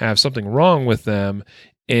have something wrong with them,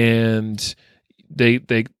 and they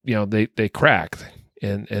crack,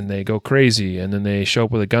 and they go crazy, and then they show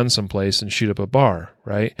up with a gun someplace and shoot up a bar,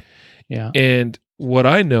 right? Yeah. And what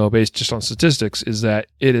I know, based just on statistics, is that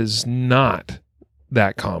it is not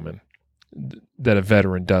that common that a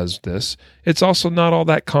veteran does this. It's also not all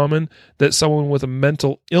that common that someone with a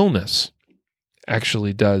mental illness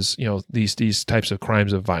actually does, these types of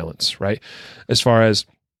crimes of violence, right? As far as,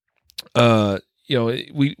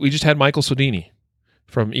 we just had Michael Sodini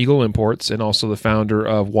from Eagle Imports, and also the founder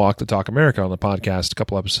of Walk the Talk America, on the podcast a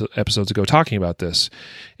couple episodes ago, talking about this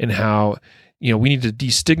and how, we need to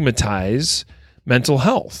destigmatize mental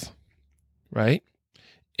health, right?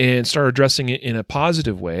 And start addressing it in a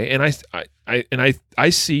positive way. And I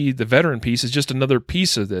see the veteran piece as just another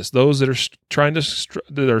piece of this. Those that are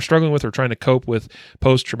that are struggling with or trying to cope with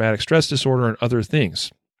post-traumatic stress disorder and other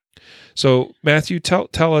things. So Matthew,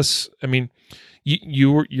 tell us. I mean,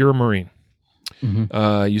 you're a Marine.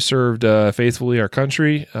 Mm-hmm. You served faithfully our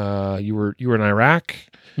country. You were in Iraq.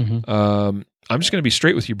 Mm-hmm. I'm just going to be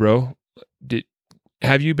straight with you, bro.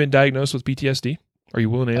 Have you been diagnosed with PTSD? Are you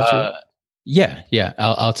willing to answer that? Yeah.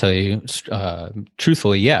 I'll tell you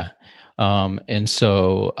truthfully. Yeah. And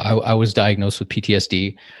so I was diagnosed with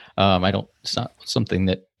PTSD. It's not something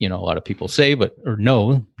that, a lot of people say, or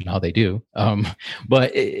know, now they do.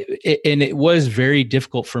 But it was very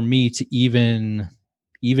difficult for me to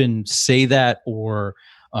even say that, or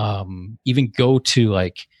even go to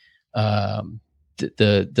like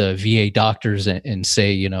the VA doctors and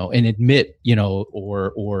say, and admit,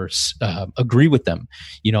 or agree with them,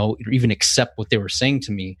 or even accept what they were saying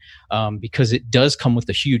to me, because it does come with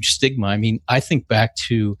a huge stigma. I mean, I think back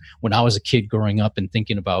to when I was a kid growing up and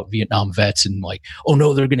thinking about Vietnam vets and like, oh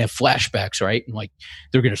no, they're going to have flashbacks, right? And like,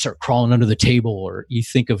 they're going to start crawling under the table. Or you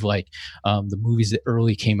think of like the movies that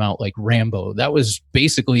early came out, like Rambo. That was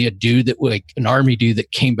basically a dude that, like an army dude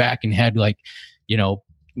that came back and had like,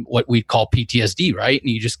 what we call PTSD, right? And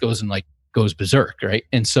he just goes berserk, right?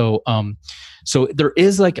 And so, so there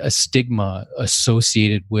is like a stigma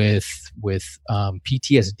associated with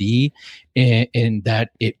PTSD, and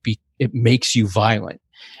that it makes you violent.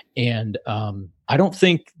 And I don't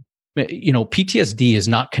think, PTSD is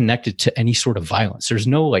not connected to any sort of violence. There's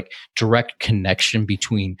no like direct connection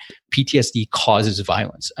between PTSD causes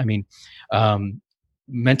violence. I mean,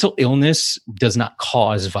 mental illness does not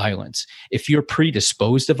cause violence. If you're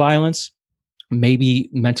predisposed to violence, maybe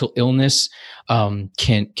mental illness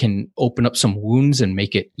can open up some wounds and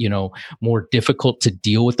make it, more difficult to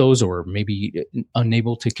deal with those, or maybe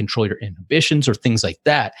unable to control your inhibitions or things like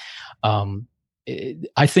that.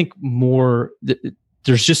 I think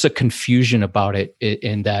there's just a confusion about it,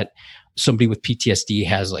 in that somebody with PTSD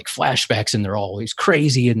has like flashbacks and they're always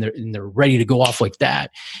crazy and they're ready to go off like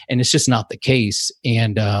that. And it's just not the case.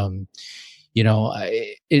 And,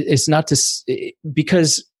 it's not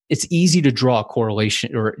because it's easy to draw a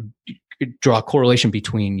correlation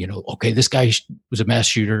between, okay, this guy was a mass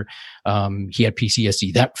shooter. He had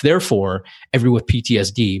PTSD. Therefore, everyone with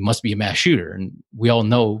PTSD must be a mass shooter. And we all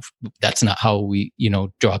know that's not how we,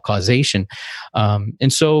 draw causation.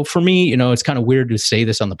 And so for me, it's kind of weird to say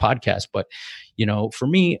this on the podcast, but, for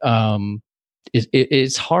me,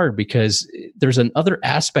 it's hard because there's another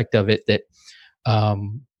aspect of it that,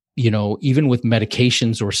 even with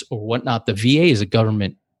medications or whatnot, the VA is a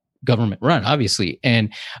government run, obviously.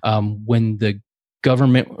 And when the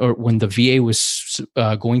VA was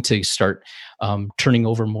going to start turning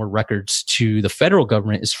over more records to the federal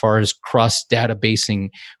government, as far as cross databasing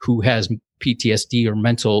who has PTSD or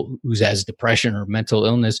who has depression or mental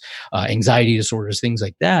illness, anxiety disorders, things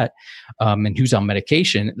like that, and who's on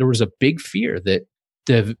medication, there was a big fear that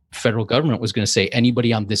the federal government was going to say,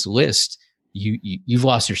 anybody on this list, you've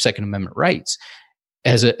lost your Second Amendment rights.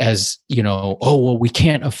 We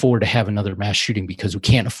can't afford to have another mass shooting because we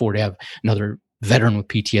can't afford to have another veteran with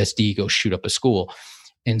PTSD go shoot up a school.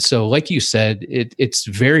 And so, like you said, it's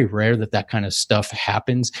very rare that kind of stuff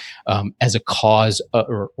happens as a cause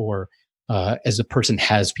or as a person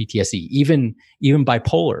has PTSD, even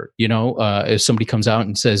bipolar. If somebody comes out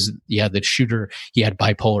and says, yeah, the shooter, he had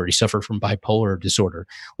bipolar, he suffered from bipolar disorder.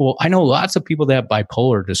 Well, I know lots of people that have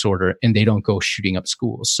bipolar disorder and they don't go shooting up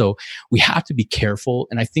schools. So we have to be careful.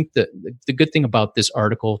 And I think the good thing about this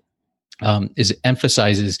article is it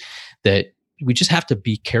emphasizes that we just have to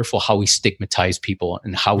be careful how we stigmatize people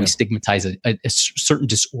and how we stigmatize a certain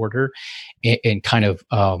disorder and kind of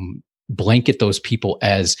blanket those people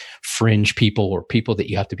as fringe people or people that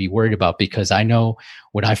you have to be worried about. Because I know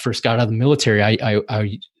when I first got out of the military,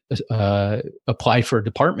 I apply for a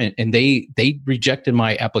department, and they rejected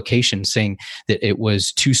my application, saying that it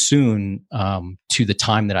was too soon to the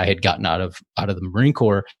time that I had gotten out of the Marine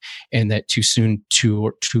Corps, and that too soon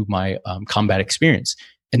to my combat experience.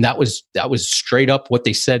 And that was straight up what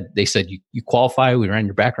they said. They said, you qualify, we ran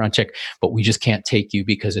your background check, but we just can't take you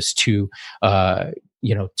because it's too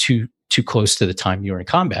close to the time you were in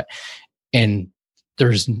combat. And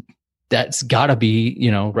that's gotta be,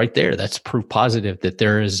 right there. That's proof positive that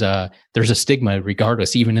there's a stigma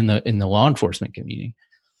regardless, even in the law enforcement community.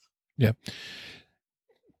 Yeah.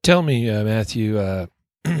 Tell me, Matthew,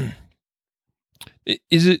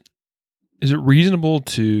 is it reasonable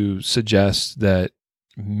to suggest that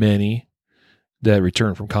many that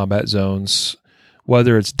return from combat zones,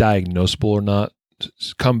 whether it's diagnosable or not,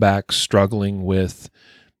 come back struggling with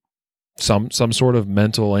some sort of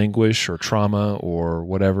mental anguish or trauma or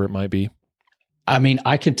whatever it might be? I mean,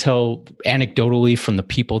 I can tell anecdotally from the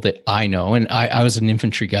people that I know, and I was an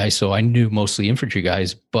infantry guy, so I knew mostly infantry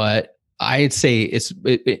guys, but I'd say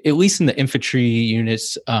at least in the infantry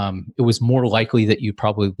units, it was more likely that you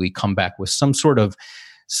probably come back with some sort of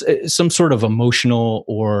emotional,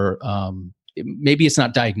 or maybe it's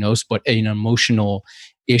not diagnosed, but an emotional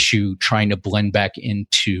issue trying to blend back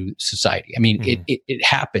into society. I mean, it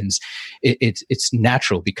happens. It's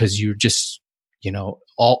natural because you're just,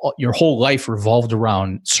 all your whole life revolved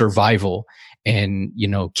around survival and,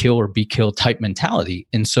 kill or be killed type mentality.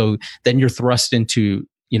 And so then you're thrust into,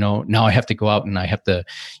 now I have to go out and I have to,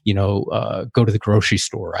 go to the grocery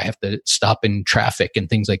store. I have to stop in traffic and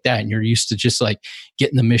things like that. And you're used to just like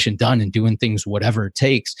getting the mission done and doing things, whatever it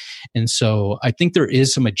takes. And so I think there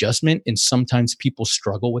is some adjustment, and sometimes people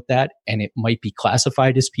struggle with that, and it might be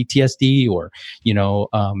classified as PTSD, or,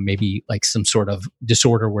 maybe like some sort of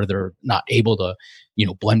disorder where they're not able to,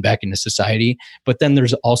 blend back into society. But then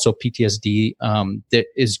there's also PTSD that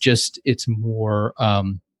is just, it's more,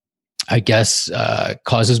 I guess,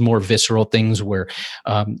 causes more visceral things where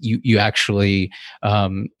you actually,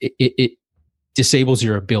 it disables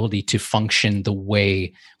your ability to function the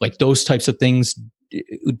way, like those types of things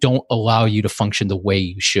don't allow you to function the way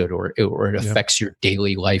you should, or it affects your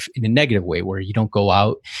daily life in a negative way, where you don't go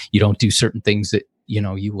out, you don't do certain things that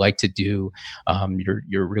you like to do,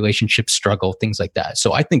 your relationships struggle, things like that.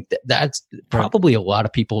 So I think that's probably a lot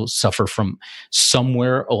of people suffer from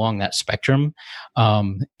somewhere along that spectrum.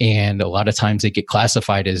 And a lot of times they get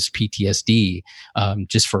classified as PTSD,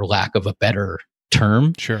 just for lack of a better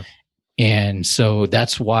term. Sure. And so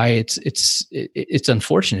that's why it's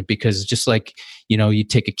unfortunate, because just like, you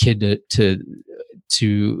take a kid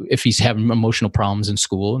to if he's having emotional problems in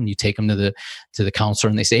school, and you take him to the counselor,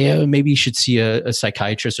 and they say, oh, maybe you should see a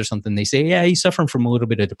psychiatrist or something. They say, yeah, he's suffering from a little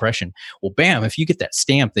bit of depression. Well, bam, if you get that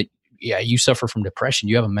stamp that, yeah, you suffer from depression,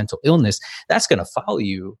 you have a mental illness, that's going to follow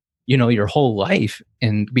you, your whole life.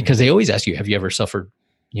 And because they always ask you, have you ever suffered,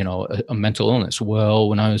 a mental illness? Well,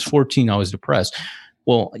 when I was 14, I was depressed.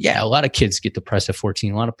 Well, yeah, a lot of kids get depressed at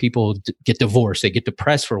 14. A lot of people get divorced. They get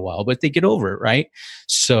depressed for a while, but they get over it, right?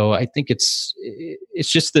 So I think it's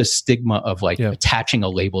just the stigma of attaching a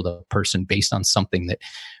label to a person based on something that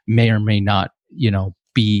may or may not,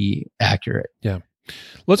 be accurate. Yeah.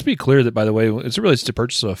 Let's be clear that, by the way, as it relates to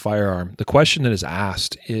purchase of a firearm, the question that is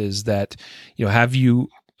asked is that, have you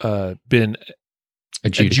been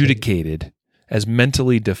adjudicated as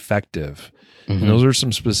mentally defective? Mm-hmm. And those are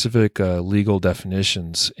some specific legal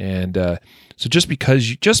definitions. And so just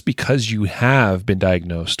because you have been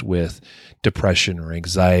diagnosed with depression or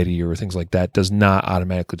anxiety or things like that does not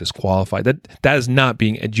automatically disqualify. That is not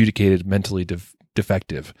being adjudicated mentally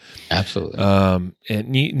defective. Absolutely. And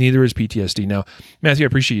neither is PTSD. Now, Matthew, I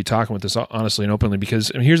appreciate you talking with us honestly and openly,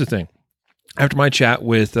 because here's the thing. After my chat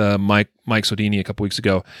with Mike Sodini a couple weeks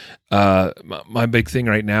ago, my big thing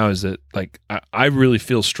right now is that I really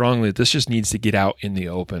feel strongly that this just needs to get out in the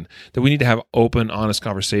open, that we need to have open, honest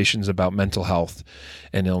conversations about mental health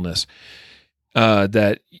and illness,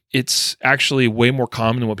 that it's actually way more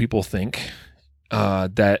common than what people think,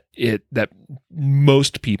 that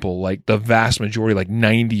most people, like the vast majority, like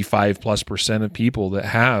 95+% of people that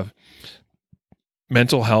have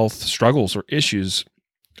mental health struggles or issues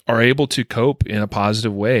are able to cope in a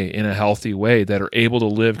positive way, in a healthy way, that are able to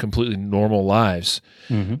live completely normal lives.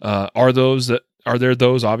 Mm-hmm. Are there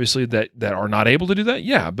those obviously that are not able to do that?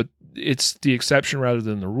 Yeah, but it's the exception rather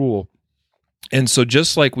than the rule. And so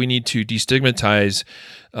just like we need to destigmatize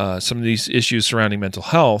some of these issues surrounding mental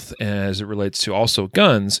health as it relates to also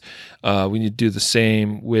guns, we need to do the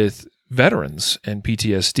same with veterans and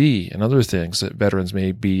PTSD and other things that veterans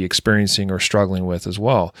may be experiencing or struggling with as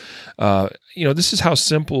well. This is how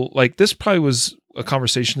simple, this probably was a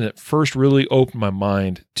conversation that first really opened my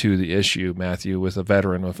mind to the issue, Matthew, with a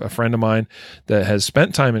veteran, with a friend of mine that has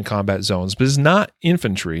spent time in combat zones, but is not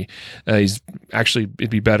infantry. He's actually, it'd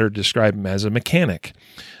be better to describe him as a mechanic.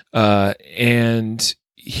 And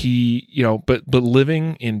he, but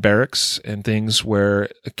living in barracks and things where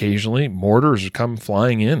occasionally mortars come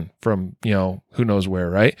flying in from, who knows where,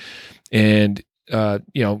 right? And,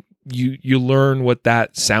 you learn what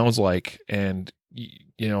that sounds like, and,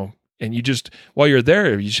 and you just, while you're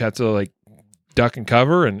there, you just have to like duck and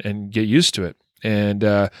cover and get used to it. And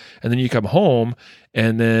then you come home,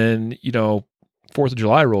 and then, 4th of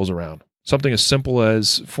July rolls around. Something as simple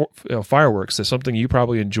as fireworks. That's something you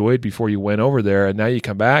probably enjoyed before you went over there, and now you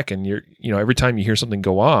come back, and you're, every time you hear something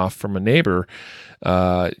go off from a neighbor,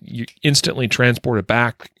 you instantly transport it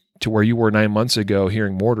back to where you were 9 months ago,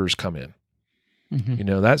 hearing mortars come in.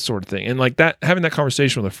 Mm-hmm. That sort of thing. And like that, having that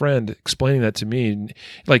conversation with a friend, explaining that to me,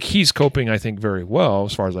 like he's coping, I think, very well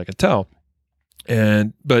as far as I can tell.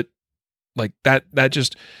 But like that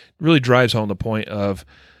just really drives home the point of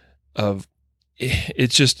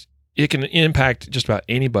it's just, it can impact just about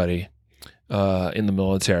anybody in the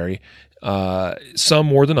military. Some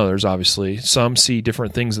more than others, obviously. Some see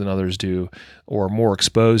different things than others do, or are more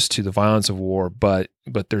exposed to the violence of war. But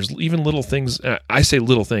there's even little things. I say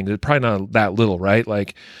little things. It's probably not that little, right?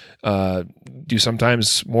 Like, do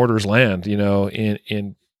sometimes mortars land,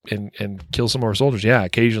 and kill some of our soldiers? Yeah,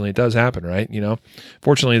 occasionally it does happen, right?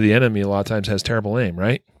 Fortunately, the enemy a lot of times has terrible aim,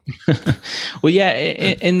 right? Well, yeah,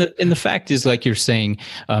 and the fact is, like you're saying,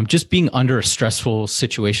 just being under a stressful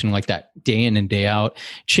situation like that day in and day out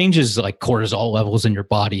changes like cortisol levels in your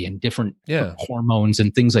body and different hormones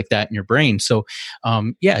and things like that in your brain. So,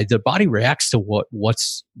 the body reacts to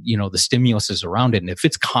what's the stimulus is around it, and if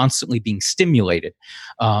it's constantly being stimulated,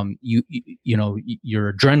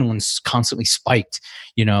 your adrenaline's constantly spiked,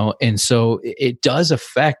 and so it does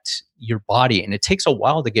affect your body, and it takes a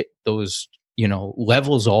while to get those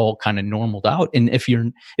levels all kind of normaled out. And if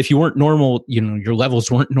you weren't normal, your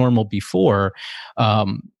levels weren't normal before,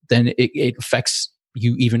 then it affects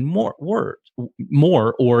you even more or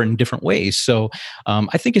in different ways. So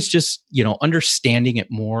I think it's just, understanding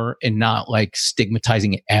it more and not like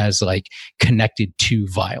stigmatizing it as like connected to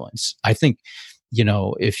violence. I think,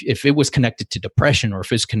 if it was connected to depression, or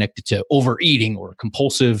if it's connected to overeating or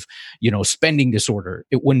compulsive, spending disorder,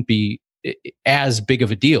 it wouldn't be as big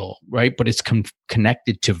of a deal, right? But it's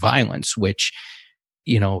connected to violence, which,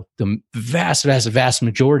 the vast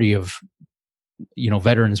majority of,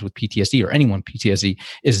 veterans with PTSD, or anyone PTSD,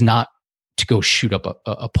 is not to go shoot up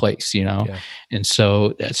a place, And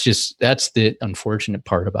so that's the unfortunate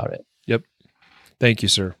part about it. Yep. Thank you,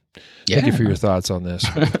 sir. Yeah. Thank you for your thoughts on this.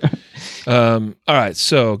 All right.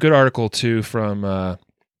 So good article too from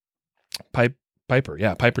Piper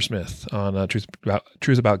Smith on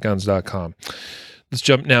truthaboutguns.com. Let's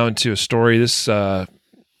jump now into a story. This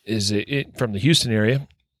is from the Houston area.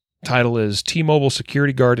 Title is T-Mobile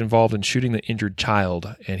security guard involved in shooting the injured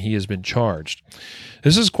child, and he has been charged.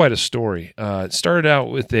 This is quite a story. It started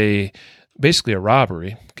out with basically a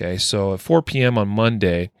robbery. Okay, so at 4 p.m. on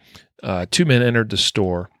Monday, 2 men entered the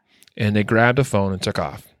store, and they grabbed a phone and took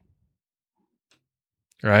off.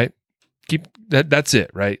 All right? That's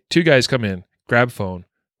it, right? 2 guys come in, grab phone,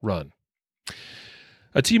 run.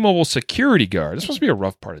 A T-Mobile security guard. This must be a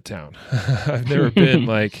rough part of town. I've never been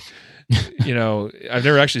I've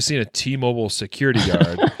never actually seen a T-Mobile security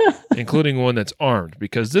guard, including one that's armed,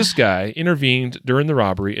 because this guy intervened during the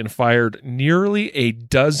robbery and fired nearly a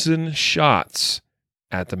dozen shots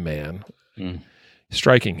at the man,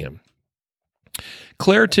 striking him.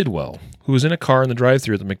 Claire Tidwell, who was in a car in the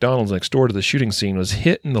drive-thru at the McDonald's next door to the shooting scene, was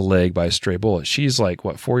hit in the leg by a stray bullet. She's like,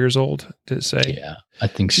 4 years old, did it say? Yeah, I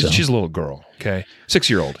think so. She's a little girl, okay?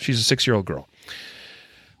 6-year-old. She's a 6-year-old girl.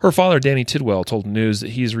 Her father, Danny Tidwell, told the news that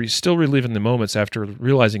he's still reliving the moments after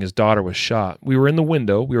realizing his daughter was shot. We were in the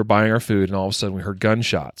window, we were buying our food, and all of a sudden we heard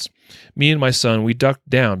gunshots. Me and my son, we ducked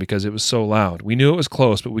down because it was so loud. We knew it was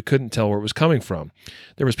close, but we couldn't tell where it was coming from.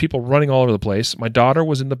 There was people running all over the place. My daughter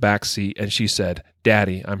was in the back seat, and she said,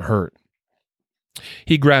 "Daddy, I'm hurt."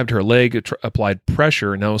 He grabbed her leg, applied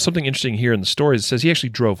pressure. Now, something interesting here in the story is it says he actually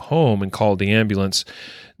drove home and called the ambulance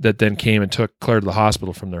that then came and took Claire to the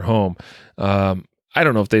hospital from their home. I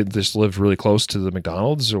don't know if they just lived really close to the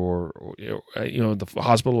McDonald's or the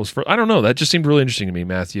hospital was I don't know. That just seemed really interesting to me,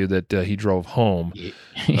 Matthew, that he drove home. Yeah.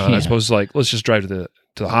 As opposed to like, let's just drive to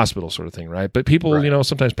the hospital sort of thing, right? But people, right,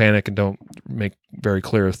 sometimes panic and don't make very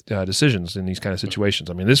clear decisions in these kind of situations.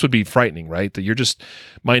 I mean, this would be frightening, right? That you're just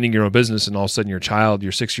minding your own business and all of a sudden your child,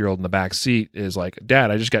 your 6-year-old in the back seat is like,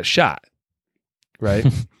 "Dad, I just got shot," right?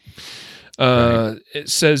 It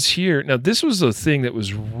says here, now this was the thing that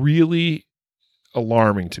was really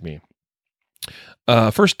alarming to me.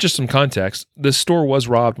 First, just some context. This store was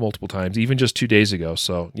robbed multiple times, even just 2 days ago.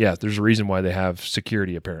 So yeah, there's a reason why they have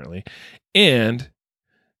security apparently. And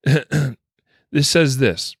this says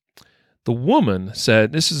this. The woman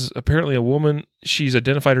said, this is apparently a woman, she's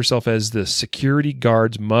identified herself as the security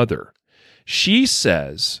guard's mother. She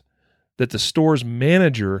says that the store's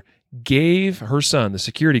manager gave her son, the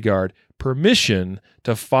security guard, permission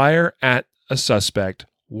to fire at a suspect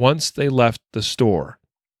once they left the store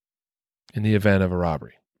in the event of a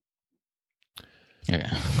robbery.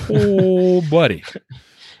 Yeah. Oh, buddy.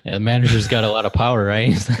 Yeah, the manager's got a lot of power, right?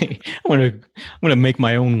 He's like, I'm gonna make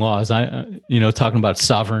my own laws. Talking about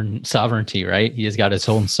sovereignty, right? He has got his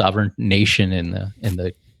own sovereign nation in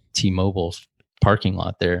the T-Mobile parking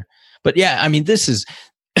lot there. But yeah, I mean, this is,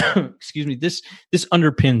 excuse me, this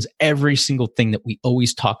underpins every single thing that we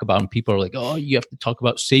always talk about, and people are like, oh, you have to talk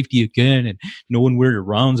about safety again, and knowing where your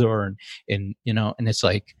rounds are, and it's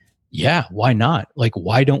like, yeah, why not? Like,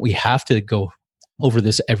 why don't we have to go over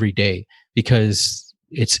this every day? Because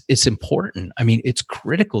it's important. I mean, it's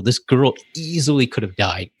critical. This girl easily could have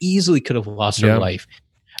died, easily could have lost her life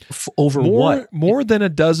over more than a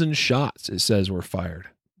dozen shots, it says, were fired.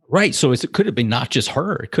 Right. So it could have been not just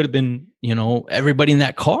her. It could have been, everybody in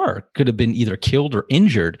that car could have been either killed or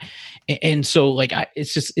injured. And so like,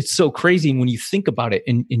 it's so crazy. And when you think about it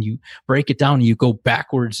and you break it down and you go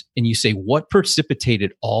backwards and you say, what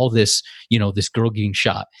precipitated all this, this girl getting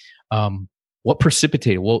shot? What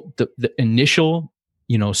precipitated? Well, the initial,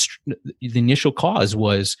 the initial cause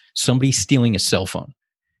was somebody stealing a cell phone.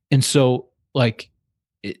 And so like,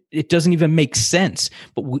 it doesn't even make sense,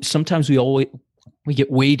 but sometimes we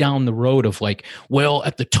get way down the road of like, well,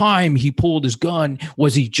 at the time he pulled his gun,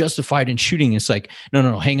 was he justified in shooting? It's like,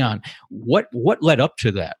 no, hang on. What led up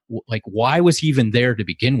to that? Like, why was he even there to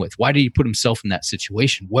begin with? Why did he put himself in that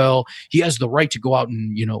situation? Well, he has the right to go out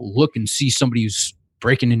and, look and see somebody who's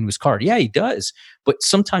breaking into his car. Yeah, he does. But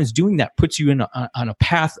sometimes doing that puts you on a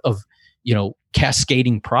path of,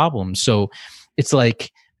 cascading problems. So it's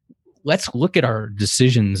like, let's look at our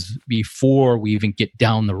decisions before we even get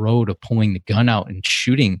down the road of pulling the gun out and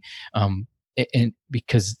shooting. And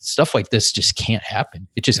because stuff like this just can't happen.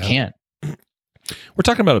 It just can't. We're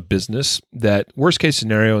talking about a business that worst case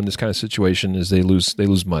scenario in this kind of situation is they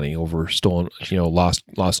lose money over stolen,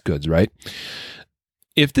 lost goods, right?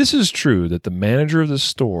 If this is true, that the manager of the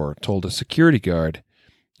store told a security guard,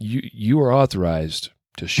 you are authorized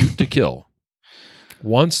to shoot to kill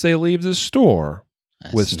once they leave the store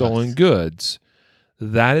with stolen goods,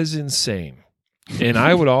 that is insane. And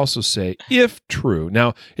I would also say, if true,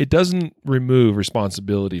 now it doesn't remove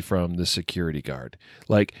responsibility from the security guard.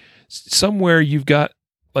 Like somewhere you've got,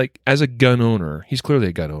 like as a gun owner, he's clearly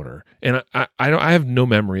a gun owner, and I have no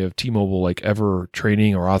memory of T-Mobile like ever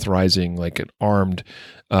training or authorizing like an armed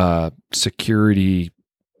security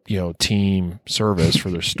team service for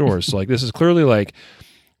their stores. So like this is clearly like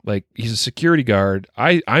he's a security guard.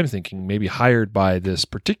 I'm thinking maybe hired by this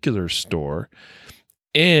particular store,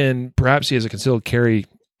 and perhaps he has a concealed carry.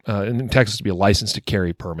 In Texas, to be a license to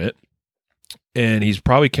carry permit, and he's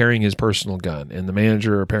probably carrying his personal gun. And the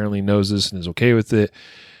manager apparently knows this and is okay with it.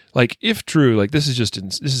 Like, if true, like this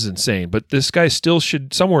is insane. But this guy still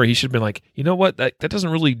should he should have been like, you know what, that doesn't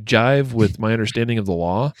really jive with my understanding of the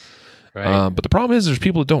law. Right. But the problem is, there's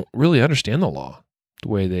people that don't really understand the law the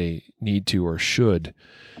way they need to or should.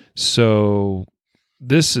 So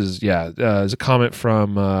this is is a comment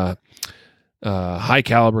from High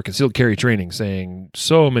Caliber Concealed Carry Training saying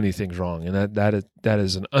so many things wrong, and that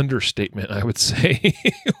is an understatement, I would say,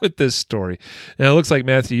 with this story. Now it looks like,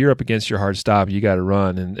 Matthew, you're up against your hard stop. You got to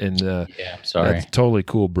run, and yeah, sorry. That's totally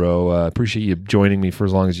cool, bro. Appreciate you joining me for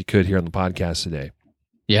as long as you could here on the podcast today.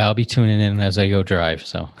 Yeah, I'll be tuning in as I go drive.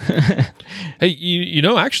 So, hey,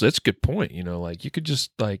 actually, that's a good point. Like you could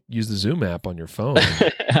just like use the Zoom app on your phone.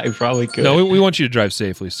 I probably could. No, we want you to drive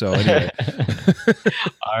safely. So anyway.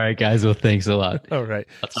 All right, guys. Well, thanks a lot. All right.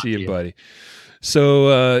 See you, buddy.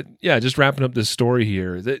 So, just wrapping up this story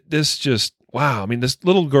here. This just, wow. I mean, this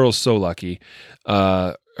little girl's so lucky.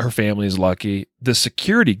 Her family is lucky. The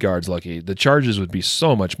security guard's lucky. The charges would be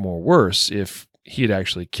so much more worse if he had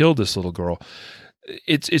actually killed this little girl.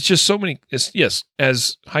 It's just so many. Yes,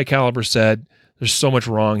 as High Caliber said, there's so much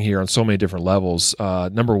wrong here on so many different levels.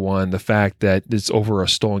 Number one, the fact that it's over a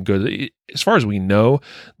stolen good. As far as we know,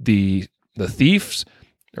 the thieves.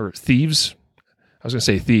 I was going to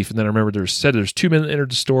say thief, and then I remember there's 2 men that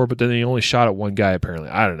entered the store, but then they only shot at one guy. Apparently,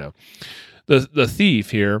 I don't know. The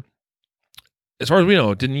thief here, as far as we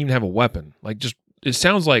know, didn't even have a weapon. Like, just it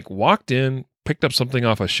sounds like walked in, picked up something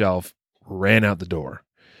off a shelf, ran out the door.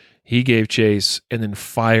 He gave chase and then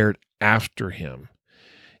fired after him.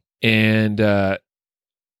 And, a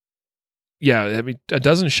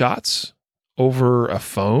dozen shots over a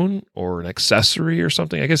phone or an accessory or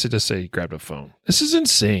something. I guess it just say he grabbed a phone. This is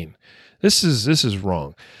insane. This is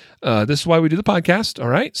wrong. This is why we do the podcast. All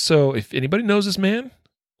right. So if anybody knows this man,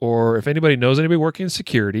 or if anybody knows anybody working in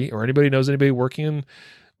security, or anybody knows anybody working in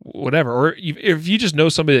whatever, or if you just know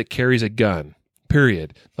somebody that carries a gun,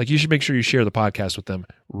 period, like, you should make sure you share the podcast with them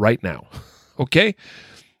right now. Okay.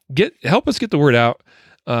 Help us get the word out.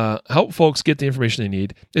 Help folks get the information they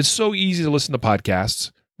need. It's so easy to listen to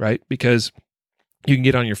podcasts, right? Because you can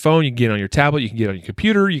get on your phone, you can get on your tablet, you can get on your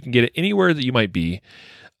computer, you can get it anywhere that you might be.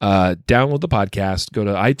 Download the podcast, go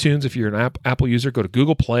to iTunes if you're an Apple user, go to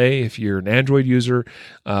Google Play if you're an Android user,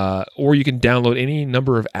 or you can download any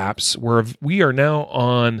number of apps. Where we are now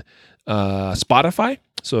on Spotify.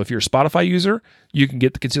 So if you're a Spotify user, you can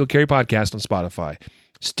get the Concealed Carry podcast on Spotify.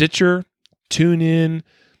 Stitcher, TuneIn,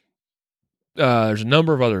 there's a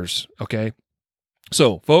number of others, okay?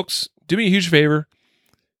 So, folks, do me a huge favor.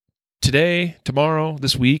 Today, tomorrow,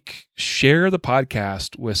 this week, share the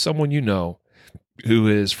podcast with someone you know who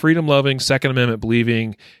is freedom-loving, Second Amendment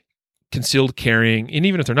believing, concealed carrying, and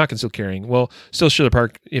even if they're not concealed carrying, well, still share the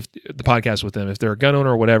podcast with them if they're a gun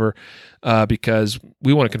owner or whatever, because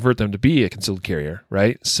we want to convert them to be a concealed carrier,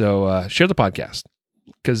 right? So share the podcast,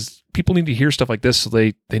 because people need to hear stuff like this so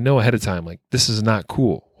they know ahead of time, like, this is not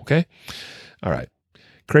cool, okay? All right.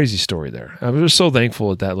 Crazy story there. I was just so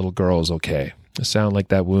thankful that little girl is okay. It sounded like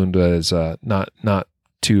that wound is not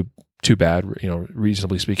too bad,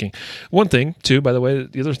 reasonably speaking. One thing, too, by the way,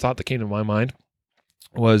 the other thought that came to my mind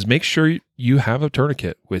was make sure you have a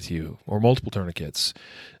tourniquet with you, or multiple tourniquets.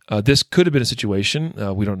 This could have been a situation,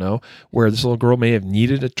 we don't know, where this little girl may have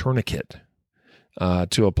needed a tourniquet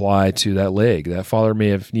to apply to that leg. That father may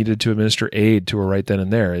have needed to administer aid to her right then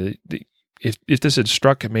and there. If this had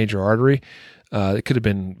struck a major artery, it could have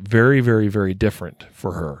been very, very, very different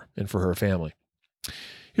for her and for her family.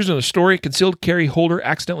 Here's another story. Concealed carry holder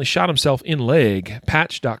accidentally shot himself in leg.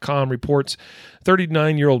 Patch.com reports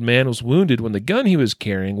 39-year-old man was wounded when the gun he was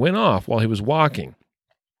carrying went off while he was walking.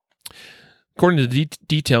 According to the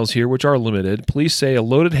details here, which are limited, police say a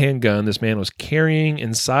loaded handgun this man was carrying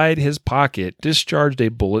inside his pocket discharged a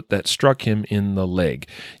bullet that struck him in the leg.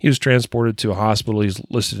 He was transported to a hospital. He's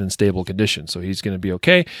listed in stable condition, so he's going to be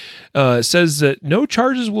okay. It says that no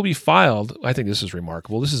charges will be filed. I think this is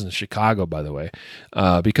remarkable. This is in Chicago, by the way,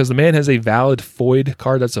 because the man has a valid FOID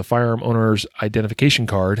card. That's a firearm owner's identification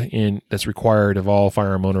card that's required of all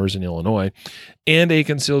firearm owners in Illinois, and a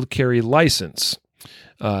concealed carry license.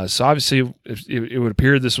 So obviously, it would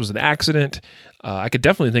appear this was an accident. I could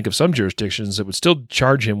definitely think of some jurisdictions that would still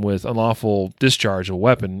charge him with unlawful discharge of a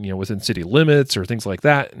weapon, within city limits or things like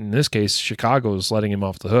that. In this case, Chicago is letting him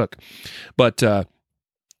off the hook. But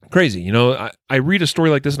crazy, I read a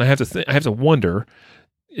story like this and I have to wonder,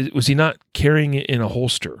 was he not carrying it in a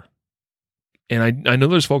holster? And I know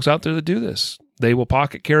there's folks out there that do this. They will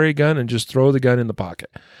pocket carry a gun and just throw the gun in the pocket.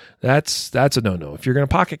 That's a no-no. If you're going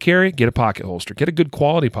to pocket carry, get a pocket holster. Get a good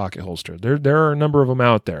quality pocket holster. There are a number of them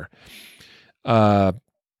out there.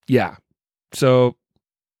 Yeah. So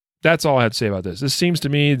that's all I have to say about this. This seems to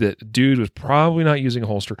me that dude was probably not using a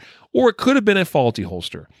holster, or it could have been a faulty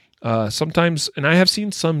holster. Sometimes, and I have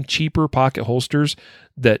seen some cheaper pocket holsters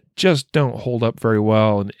that just don't hold up very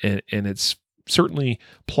well, and it's certainly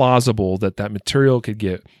plausible that material could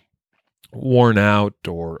get worn out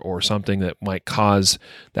or something that might cause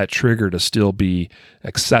that trigger to still be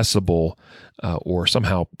accessible or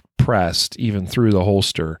somehow pressed even through the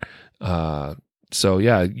holster. So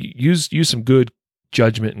yeah, use some good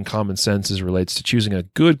judgment and common sense as it relates to choosing a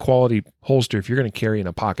good quality holster if you're going to carry in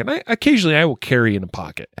a pocket. And occasionally I will carry in a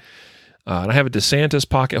pocket. And I have a DeSantis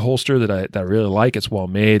pocket holster that I really like. It's well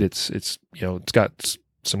made. It's got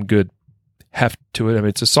some good heft to it. I mean,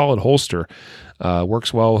 it's a solid holster.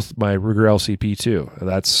 Works well with my Ruger LCP too.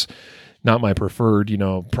 That's not my preferred,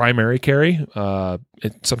 primary carry.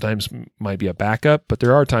 It sometimes might be a backup, but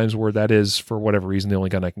there are times where that is, for whatever reason, the only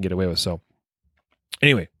gun I can get away with. So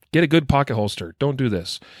anyway, get a good pocket holster. Don't do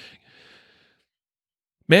this.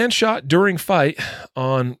 Man shot during fight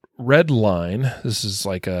on Red Line. This is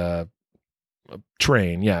like a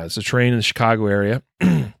train. Yeah, it's a train in the Chicago area.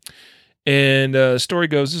 And the story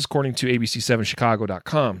goes, this is according to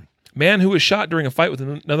ABC7Chicago.com. Man who was shot during a fight with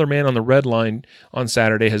another man on the Red Line on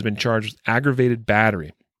Saturday has been charged with aggravated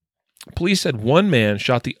battery. Police said one man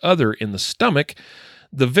shot the other in the stomach,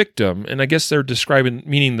 the victim, and I guess they're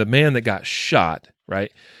meaning the man that got shot,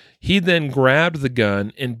 right? He then grabbed the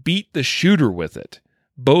gun and beat the shooter with it.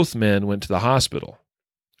 Both men went to the hospital.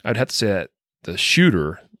 I'd have to say that the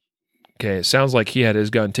shooter, okay, it sounds like he had his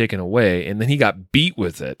gun taken away and then he got beat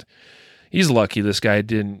with it. He's lucky this guy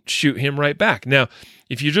didn't shoot him right back. Now,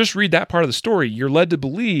 if you just read that part of the story, you're led to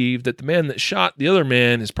believe that the man that shot the other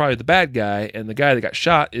man is probably the bad guy and the guy that got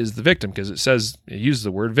shot is the victim because it uses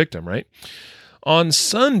the word victim, right? On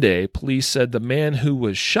Sunday, police said the man who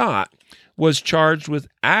was shot was charged with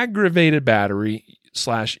aggravated battery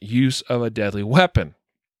 / use of a deadly weapon,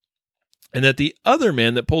 and that the other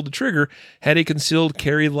man that pulled the trigger had a concealed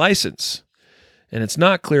carry license. And it's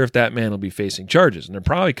not clear if that man will be facing charges. And they're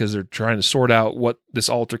probably because they're trying to sort out what this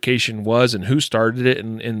altercation was and who started it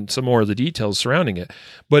and some more of the details surrounding it.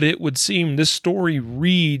 But it would seem this story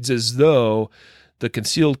reads as though the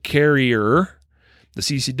concealed carrier, the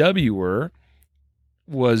CCWer,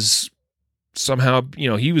 was somehow,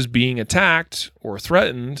 he was being attacked or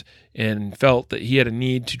threatened and felt that he had a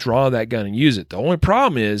need to draw that gun and use it. The only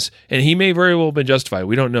problem is, and he may very well have been justified.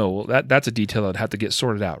 We don't know. Well, that's a detail that would have to get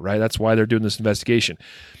sorted out, right? That's why they're doing this investigation.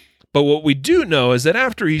 But what we do know is that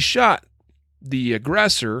after he shot the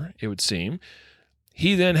aggressor, it would seem,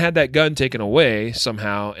 he then had that gun taken away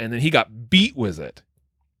somehow, and then he got beat with it.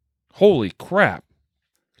 Holy crap.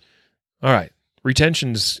 All right.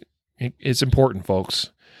 Retention's it's important,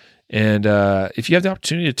 folks. And if you have the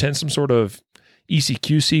opportunity to attend some sort of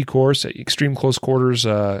ECQC course, extreme close quarters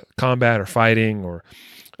combat or fighting or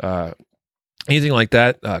anything like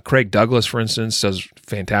that, Craig Douglas, for instance, does a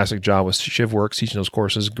fantastic job with ShivWorks teaching those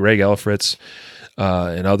courses. Greg Elfritz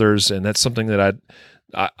and others, and that's something that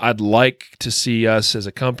I'd like to see us as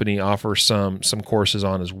a company offer some courses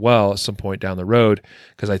on as well at some point down the road,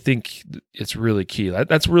 because I think it's really key.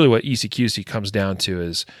 That's really what ECQC comes down to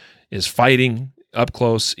is fighting up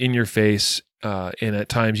close, in your face, and at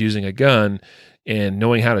times using a gun, and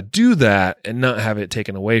knowing how to do that and not have it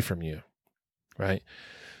taken away from you, right?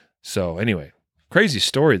 So anyway, crazy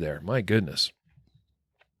story there. My goodness.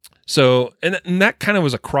 So, and that kind of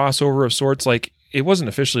was a crossover of sorts. Like, it wasn't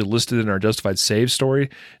officially listed in our Justified Save story,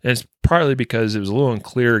 and it's partly because it was a little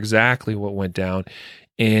unclear exactly what went down,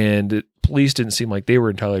 and police didn't seem like they were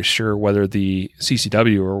entirely sure whether the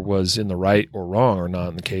CCW was in the right or wrong or not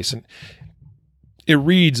in the case. And it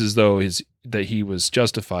reads as though that he was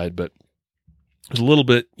justified, but it was a little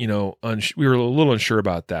bit, we were a little unsure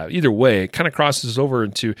about that. Either way, it kind of crosses over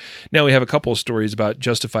into, now we have a couple of stories about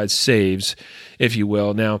justified saves, if you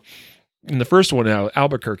will. Now, in the first one out,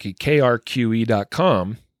 Albuquerque,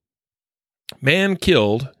 KRQE.com, man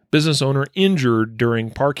killed, business owner injured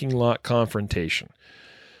during parking lot confrontation.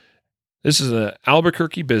 This is an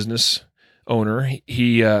Albuquerque business owner.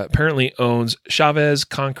 He apparently owns Chavez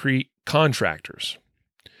Concrete Contractors.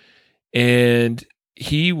 And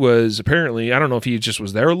he was apparently, I don't know if he just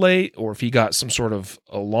was there late or if he got some sort of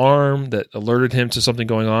alarm that alerted him to something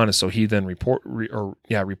going on. And so he then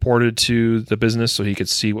reported to the business so he could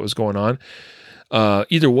see what was going on.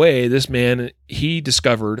 Either way, this man, he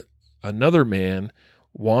discovered another man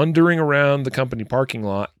wandering around the company parking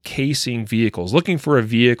lot, casing vehicles, looking for a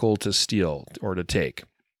vehicle to steal or to take.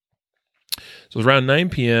 So it was around 9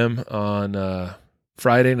 p.m. on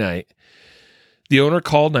Friday night. The owner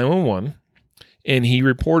called 911, and he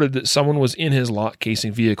reported that someone was in his lot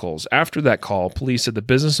casing vehicles. After that call, police said the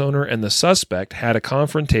business owner and the suspect had a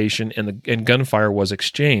confrontation and gunfire was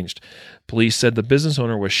exchanged. Police said the business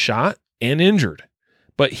owner was shot and injured,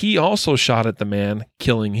 but he also shot at the man,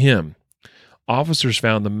 killing him. Officers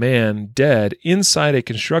found the man dead inside a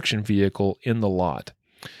construction vehicle in the lot.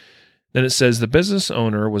 Then it says the business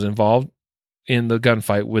owner was involved in the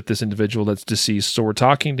gunfight with this individual that's deceased. So we're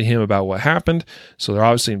talking to him about what happened. So they're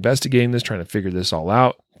obviously investigating this, trying to figure this all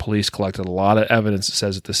out. Police collected a lot of evidence, it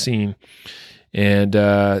says, at the scene. And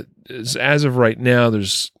as of right now,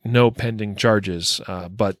 there's no pending charges,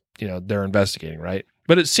 but they're investigating, right?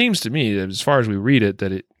 But it seems to me that as far as we read it,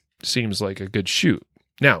 that it seems like a good shoot.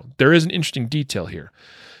 Now, there is an interesting detail here.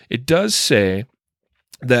 It does say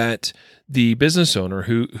that the business owner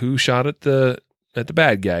who shot at the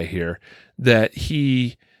bad guy here, that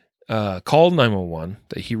he called 911,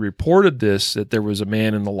 that he reported that there was a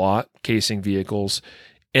man in the lot casing vehicles,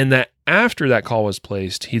 and that after that call was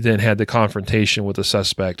placed, he then had the confrontation with the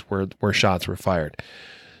suspect where shots were fired.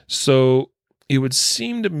 So it would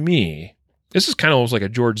seem to me, this is kind of almost like a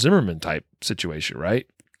George Zimmerman type situation, right?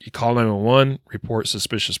 You call 911, report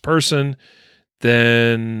suspicious person,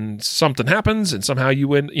 then something happens, and somehow you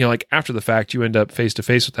win, like after the fact, you end up face to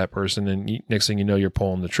face with that person, and next thing you know, you're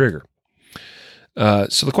pulling the trigger.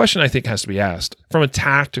 So the question I think has to be asked from a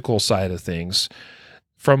tactical side of things,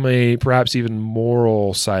 from a perhaps even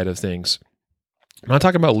moral side of things, I'm not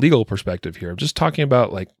talking about legal perspective here. I'm just talking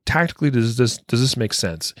about like tactically, does this make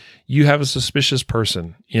sense? You have a suspicious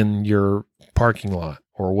person in your parking lot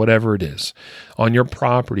or whatever it is, on your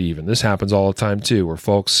property even. This happens all the time too, where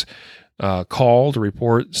folks call to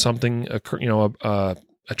report something, a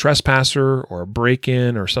trespasser or a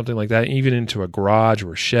break-in or something like that, even into a garage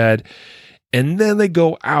or a shed. And then they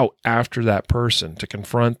go out after that person to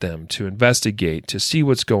confront them, to investigate, to see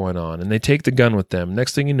what's going on. And they take the gun with them.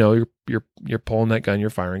 Next thing you know, you're pulling that gun, you're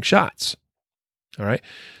firing shots. All right.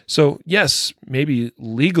 So yes, maybe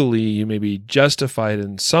legally you may be justified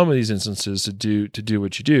in some of these instances to do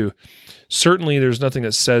what you do. Certainly there's nothing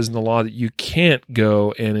that says in the law that you can't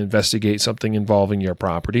go and investigate something involving your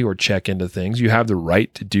property or check into things. You have the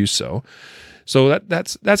right to do so. So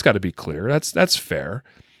that's got to be clear. That's fair.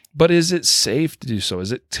 But is it safe to do so?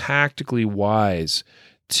 Is it tactically wise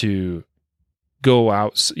to go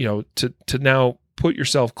out, to now put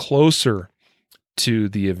yourself closer to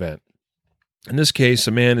the event? In this case,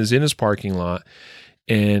 a man is in his parking lot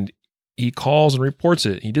and he calls and reports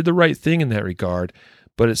it. He did the right thing in that regard,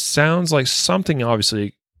 but it sounds like something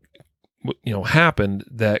obviously, happened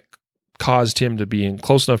that caused him to be in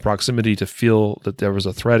close enough proximity to feel that there was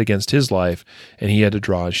a threat against his life and he had to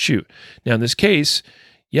draw and shoot. Now, in this case,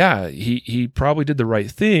 yeah, he probably did the right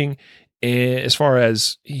thing as far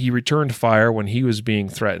as he returned fire when he was being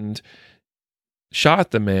threatened,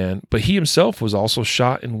 shot the man, but he himself was also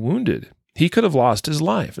shot and wounded. He could have lost his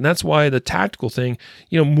life. And that's why the tactical thing,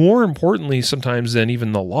 more importantly sometimes than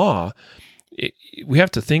even the law, we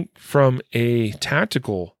have to think from a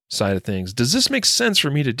tactical side of things. Does this make sense for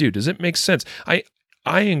me to do? Does it make sense? I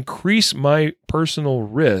increase my personal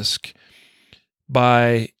risk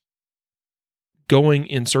by going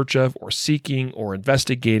in search of or seeking or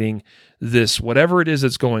investigating this, whatever it is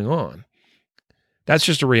that's going on. That's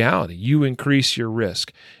just a reality. You increase your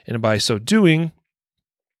risk. And by so doing,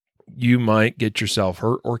 you might get yourself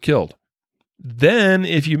hurt or killed. Then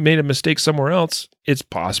if you made a mistake somewhere else, it's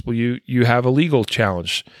possible you have a legal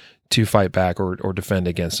challenge to fight back or defend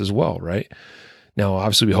against as well, right? Now,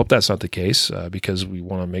 obviously, we hope that's not the case because we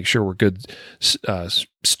want to make sure we're good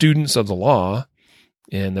students of the law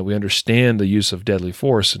and that we understand the use of deadly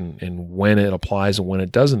force and when it applies and when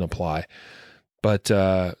it doesn't apply. But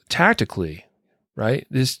tactically, right?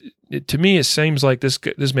 To me, it seems like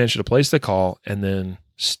this man should have placed the call and then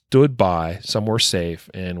stood by somewhere safe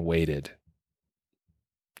and waited.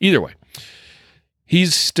 Either way,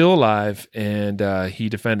 he's still alive and he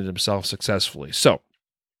defended himself successfully. So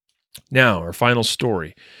now our final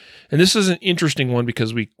story. And this is an interesting one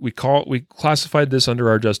because we classified this under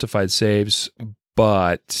our justified saves,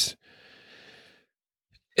 but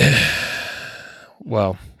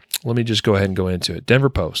well, let me just go ahead and go into it. Denver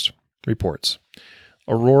Post reports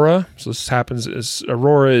Aurora. So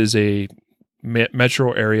Aurora is a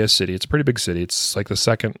metro area city. It's a pretty big city. It's like the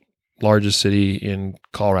second largest city in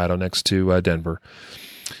Colorado next to Denver.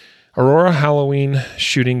 Aurora Halloween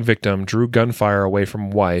shooting victim drew gunfire away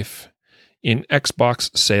from wife in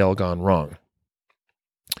Xbox sale gone wrong.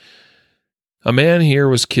 A man here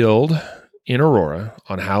was killed in Aurora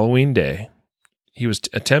on Halloween Day. He was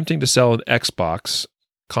attempting to sell an Xbox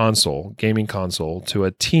gaming console, to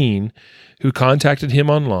a teen who contacted him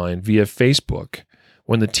online via Facebook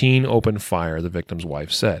when the teen opened fire, the victim's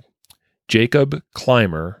wife said. Jacob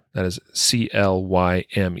Clymer, that is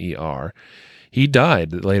Clymer, he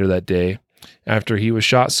died later that day after he was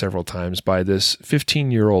shot several times by this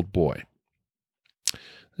 15-year-old boy.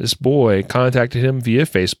 This boy contacted him via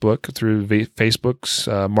Facebook through Facebook's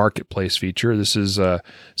marketplace feature. This is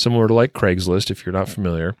similar to like Craigslist, if you're not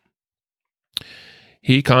familiar.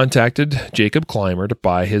 He contacted Jacob Clymer to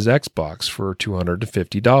buy his Xbox for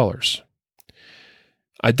 $250.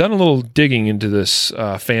 I'd done a little digging into this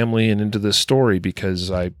family and into this story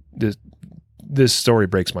because this story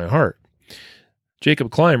breaks my heart. Jacob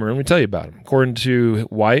Clymer, let me tell you about him. According to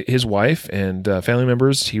his wife and family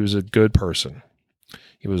members, he was a good person.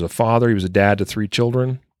 He was a father. He was a dad to 3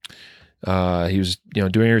 children. He was,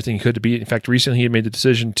 doing everything he could to be. In fact, recently he had made the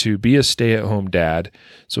decision to be a stay-at-home dad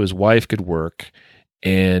so his wife could work,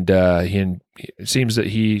 and it seems that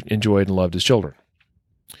he enjoyed and loved his children.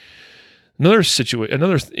 Another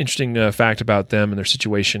interesting fact about them and their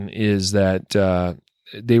situation is that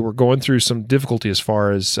they were going through some difficulty as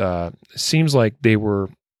far as it seems like they were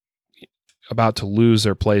about to lose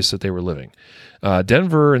their place that they were living.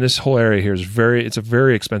 Denver and this whole area here it's a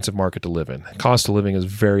very expensive market to live in. Cost of living is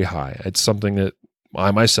very high. It's something that I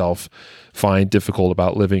myself find difficult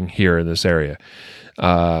about living here in this area.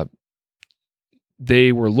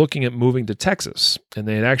 They were looking at moving to Texas, and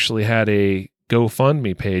they had actually had a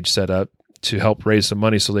GoFundMe page set up to help raise some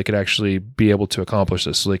money so they could actually be able to accomplish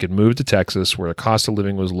this. So they could move to Texas where the cost of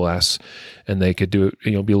living was less, and they could do it,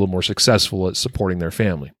 be a little more successful at supporting their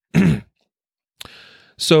family.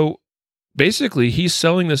 So basically, he's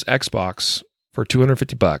selling this Xbox for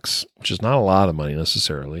 $250, which is not a lot of money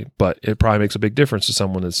necessarily, but it probably makes a big difference to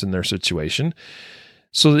someone that's in their situation,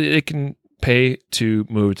 so that it can pay to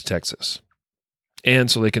move to Texas, and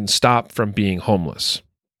so they can stop from being homeless,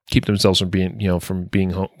 keep themselves from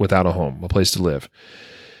being without a home, a place to live.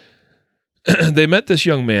 They met this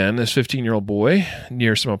young man, this 15-year-old boy,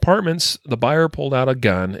 near some apartments. The buyer pulled out a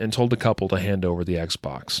gun and told the couple to hand over the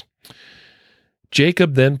Xbox.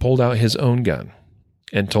 Jacob then pulled out his own gun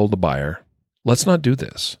and told the buyer, "Let's not do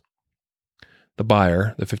this." The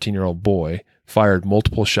buyer, the 15-year-old boy, fired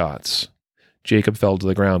multiple shots. Jacob fell to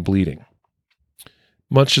the ground bleeding.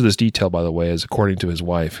 Much of this detail, by the way, is according to his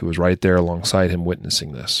wife, who was right there alongside him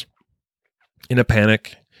witnessing this. In a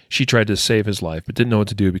panic, she tried to save his life, but didn't know what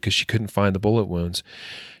to do because she couldn't find the bullet wounds.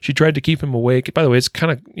 She tried to keep him awake. By the way, it's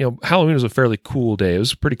kind of, Halloween was a fairly cool day. It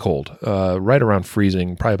was pretty cold, right around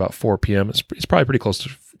freezing, probably about 4 p.m. It's probably pretty close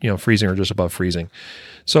to, freezing or just above freezing.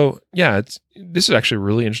 So, yeah, this is actually a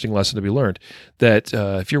really interesting lesson to be learned, that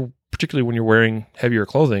particularly when you're wearing heavier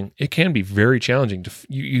clothing, it can be very challenging.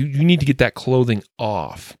 You need to get that clothing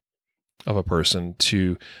off of a person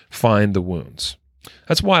to find the wounds.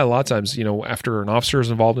 That's why a lot of times, after an officer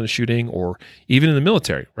is involved in a shooting, or even in the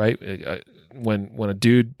military, right?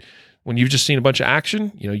 When you've just seen a bunch of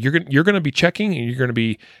action, you're going to be checking, and you're going to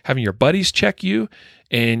be having your buddies check you,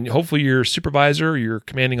 and hopefully your supervisor, your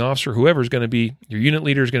commanding officer, whoever is going to be, your unit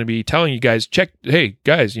leader is going to be telling you guys, hey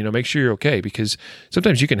guys, make sure you're okay, because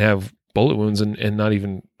sometimes you can have bullet wounds and not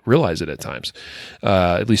even realize it at times,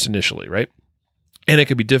 at least initially, right? And it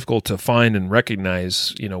can be difficult to find and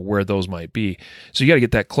recognize, where those might be. So you got to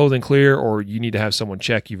get that clothing clear, or you need to have someone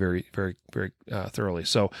check you very, very, very thoroughly.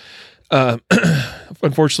 So,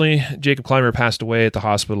 unfortunately, Jacob Clymer passed away at the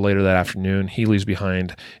hospital later that afternoon. He leaves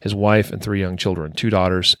behind his wife and 3 young children, 2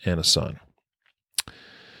 daughters and a son.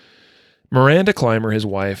 Miranda Clymer, his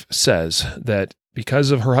wife, says that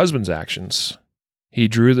because of her husband's actions, he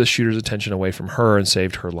drew the shooter's attention away from her and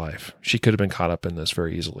saved her life. She could have been caught up in this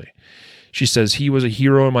very easily. She says, "He was a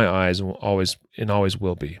hero in my eyes and always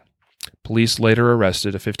will be." Police later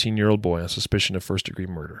arrested a 15-year-old boy on suspicion of first-degree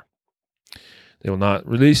murder. They will not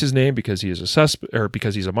release his name because he is a suspect, or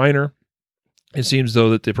because he's a minor. It seems, though,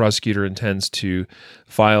 that the prosecutor intends to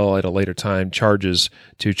file at a later time charges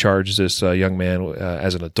to charge this young man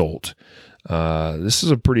as an adult. This is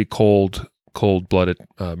a pretty cold-blooded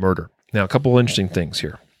murder. Now, a couple of interesting things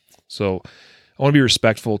here. So, I want to be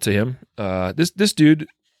respectful to him. This dude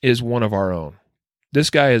is one of our own. This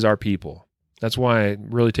guy is our people. That's why I'm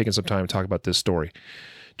really taking some time to talk about this story.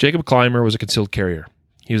 Jacob Clymer was a concealed carrier.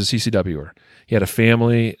 He was a CCWer. He had a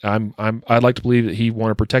family. I'd like to believe that he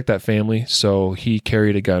wanted to protect that family, so he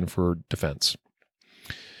carried a gun for defense.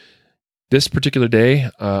 This particular day,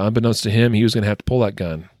 unbeknownst to him, he was going to have to pull that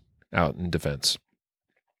gun out in defense.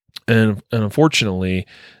 And unfortunately,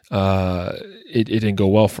 it didn't go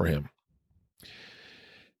well for him.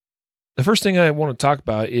 The first thing I want to talk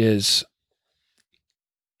about is,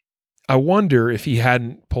 I wonder if he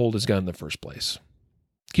hadn't pulled his gun in the first place.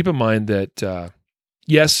 Keep in mind that,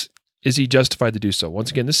 yes, is he justified to do so?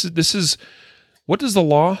 Once again, this is what does the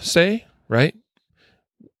law say, right?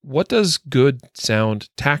 What does good, sound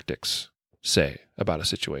tactics say about a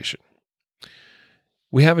situation?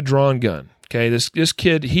 We have a drawn gun. Okay, this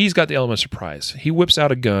kid, he's got the element of surprise. He whips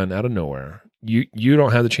out a gun out of nowhere. You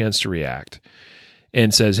don't have the chance to react,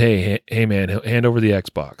 and says, "Hey man, hand over the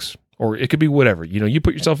Xbox." Or it could be whatever. You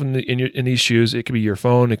put yourself in these shoes. It could be your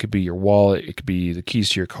phone. It could be your wallet. It could be the keys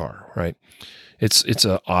to your car. Right? It's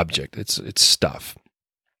an object. It's stuff.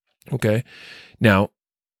 Okay. Now,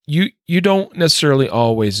 you don't necessarily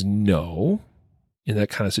always know in that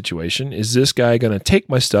kind of situation, is this guy going to take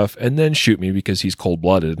my stuff and then shoot me because he's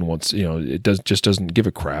cold-blooded and wants, doesn't give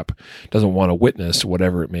a crap, doesn't want to witness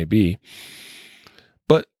whatever it may be.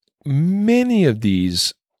 But many of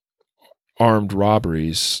these armed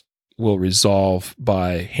robberies will resolve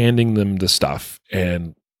by handing them the stuff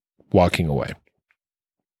and walking away.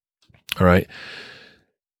 All right.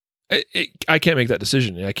 I can't make that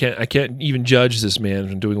decision. I can't even judge this man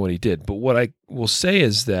from doing what he did. But what I will say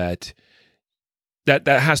is that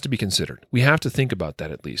has to be considered. We have to think about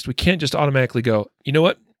that at least. We can't just automatically go, you know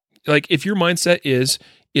what? Like, if your mindset is,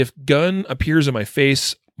 if gun appears in my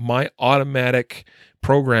face, my automatic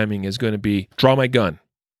programming is going to be draw my gun.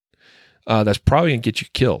 That's probably going to get you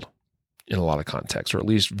killed in a lot of contexts, or at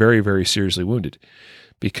least very, very seriously wounded,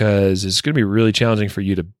 because it's going to be really challenging for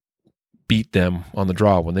you to beat them on the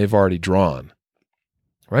draw when they've already drawn,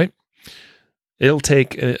 right? It'll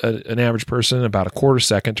take an average person about a quarter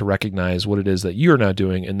second to recognize what it is that you're not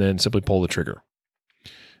doing and then simply pull the trigger.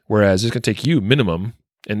 Whereas it's going to take you minimum,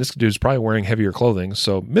 and this dude's probably wearing heavier clothing,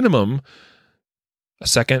 so minimum a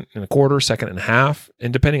second and a quarter, second and a half,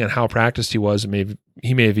 and depending on how practiced he was,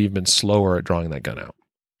 he may have even been slower at drawing that gun out,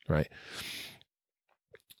 right?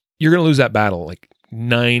 You're going to lose that battle like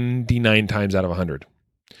 99 times out of 100.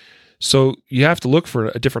 So you have to look for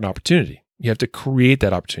a different opportunity. You have to create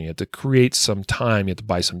that opportunity. You have to create some time. You have to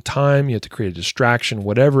buy some time. You have to create a distraction,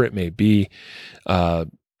 whatever it may be.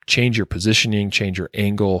 Change your positioning, change your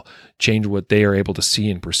angle, change what they are able to see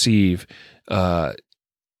and perceive.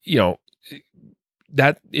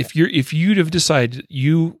 That if you'd have decided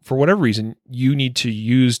for whatever reason, you need to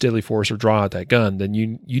use deadly force or draw out that gun, then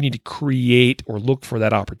you need to create or look for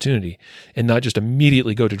that opportunity and not just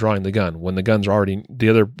immediately go to drawing the gun when the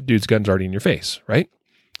other dude's gun's already in your face, right?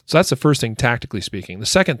 So that's the first thing, tactically speaking. The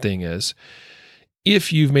second thing is,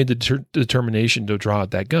 if you've made the determination to draw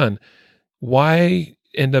out that gun, why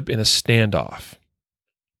end up in a standoff?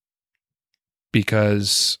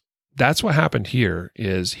 Because that's what happened here.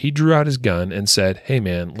 Is he drew out his gun and said, "Hey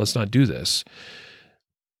man, let's not do this."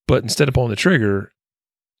 But instead of pulling the trigger,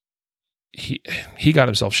 he got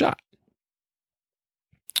himself shot.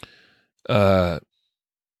 Is a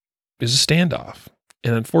standoff.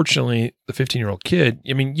 And unfortunately, the 15-year-old kid,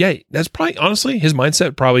 that's probably, honestly, his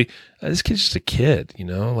mindset probably, this kid's just a kid,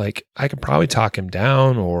 like I can probably talk him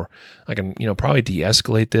down, or I can, probably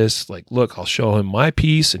de-escalate this. Like, look, I'll show him my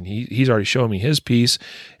piece, and he's already showing me his piece.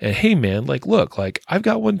 And hey, man, like, look, like I've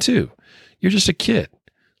got one too. You're just a kid.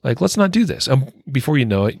 Like, let's not do this. Before you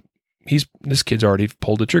know it, this kid's already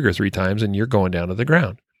pulled the trigger 3 times, and you're going down to the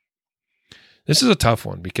ground. This is a tough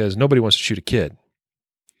one because nobody wants to shoot a kid.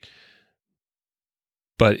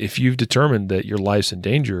 But if you've determined that your life's in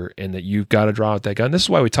danger and that you've got to draw out that gun, this is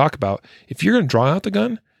why we talk about, if you're going to draw out the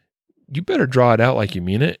gun, you better draw it out like you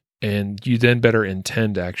mean it, and you then better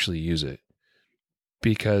intend to actually use it.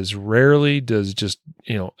 Because rarely does just,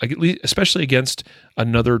 especially against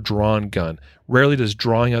another drawn gun, rarely does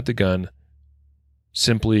drawing out the gun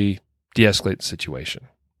simply de-escalate the situation.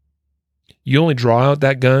 You only draw out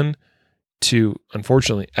that gun to,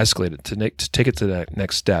 unfortunately, escalate it, to take it to that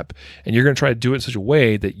next step. And you're going to try to do it in such a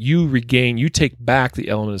way that you take back the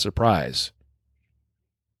element of surprise.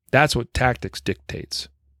 That's what tactics dictates.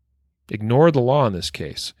 Ignore the law in this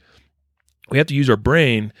case. We have to use our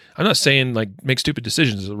brain. I'm not saying like make stupid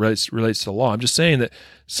decisions as it relates to the law. I'm just saying that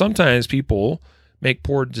sometimes people make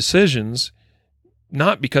poor decisions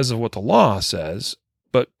not because of what the law says,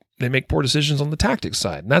 they make poor decisions on the tactics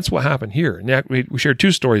side. And that's what happened here. And we shared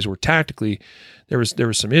 2 stories where tactically there was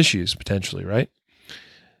some issues potentially, right?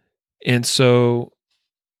 And so,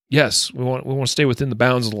 yes, we want to stay within the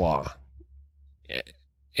bounds of the law.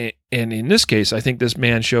 And in this case, I think this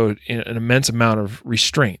man showed an immense amount of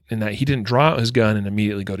restraint in that he didn't draw out his gun and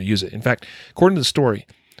immediately go to use it. In fact, according to the story,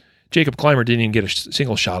 Jacob Clymer didn't even get a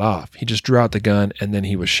single shot off. He just drew out the gun and then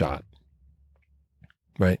he was shot,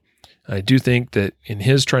 right? I do think that in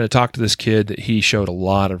his trying to talk to this kid that he showed a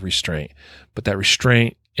lot of restraint, but that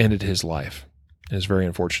restraint ended his life. It is very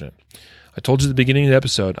unfortunate. I told you at the beginning of the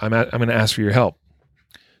episode, I'm going to ask for your help.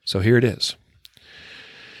 So here it is.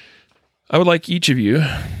 I would like each of you,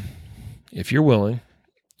 if you're willing,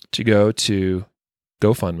 to go to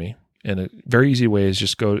GoFundMe. And a very easy way is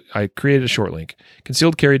just I created a short link,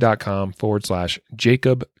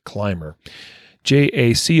 concealedcarry.com/Jacob Clymer.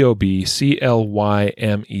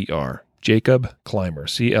 JACOBCLYMER. Jacob Clymer.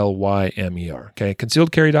 CLYMER. Okay.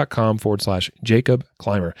 Concealedcarry.com/Jacob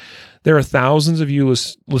Clymer. There are thousands of you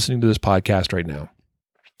listening to this podcast right now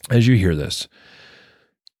as you hear this.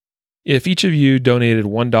 If each of you donated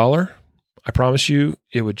 $1, I promise you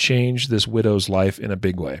it would change this widow's life in a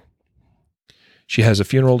big way. She has a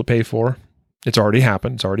funeral to pay for. It's already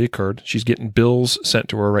happened. It's already occurred. She's getting bills sent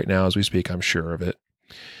to her right now as we speak. I'm sure of it.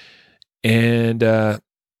 And and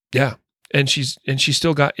she's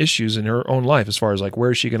still got issues in her own life as far as like,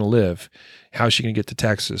 where is she going to live? How is she going to get to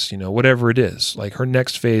Texas? Whatever it is, like her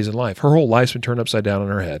next phase in life. Her whole life's been turned upside down on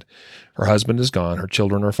her head. Her husband is gone. Her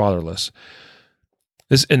children are fatherless.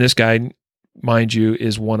 This guy, mind you,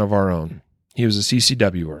 is one of our own. He was a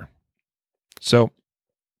CCWer. So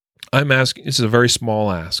I'm asking, this is a very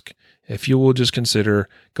small ask. If you will just consider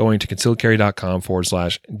going to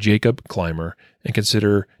concealedcarry.com/Jacob Clymer and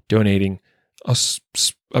consider donating a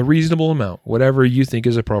reasonable amount, whatever you think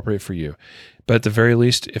is appropriate for you. But at the very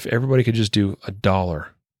least, if everybody could just do $1,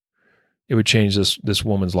 it would change this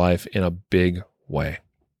woman's life in a big way.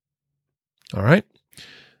 All right.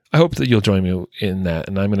 I hope that you'll join me in that.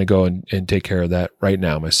 And I'm going to go and take care of that right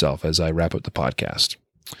now myself as I wrap up the podcast.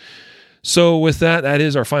 So with that, that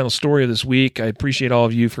is our final story of this week. I appreciate all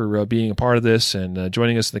of you for being a part of this and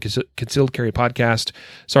joining us in the Concealed Carry podcast.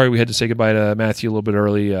 Sorry we had to say goodbye to Matthew a little bit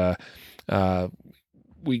early.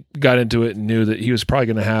 We got into it and knew that he was probably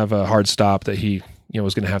going to have a hard stop that he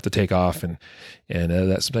was going to have to take off, and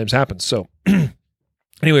that sometimes happens. So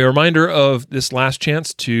anyway, a reminder of this last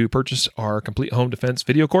chance to purchase our complete home defense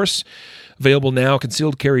video course. Available now,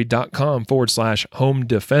 concealedcarry.com/home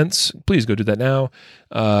defense. Please go do that now.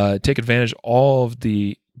 Take advantage of all of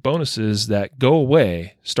the bonuses that go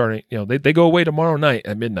away starting, they go away tomorrow night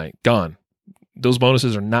at midnight. Gone. Those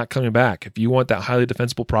bonuses are not coming back. If you want that highly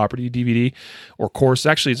defensible property DVD or course,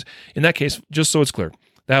 actually, in that case, just so it's clear,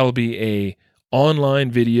 that will be a online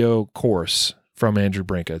video course from Andrew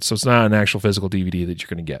Branca. So it's not an actual physical DVD that you're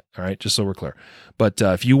going to get. All right, just so we're clear. But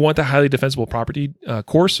if you want the highly defensible property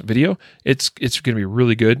course video, it's going to be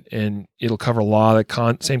really good, and it'll cover a lot of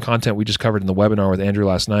same content we just covered in the webinar with Andrew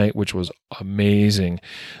last night, which was amazing.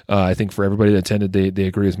 I think for everybody that attended, they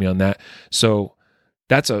agree with me on that. So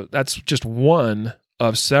that's just one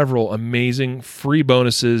of several amazing free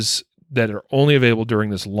bonuses that are only available during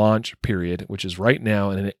this launch period, which is right now,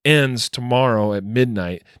 and it ends tomorrow at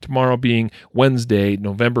midnight, tomorrow being Wednesday,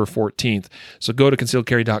 November 14th. So go to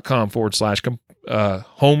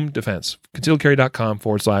concealedcarry.com/home defense,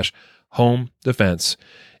 concealedcarry.com/home defense,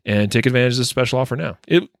 and take advantage of this special offer now.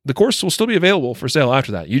 The course will still be available for sale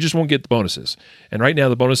after that. You just won't get the bonuses. And right now,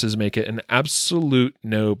 the bonuses make it an absolute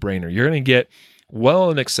no-brainer. You're going to get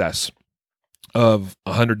well in excess of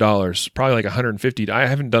 $100, probably like $150. I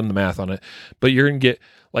haven't done the math on it, but you're going to get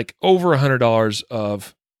like over $100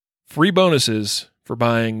 of free bonuses for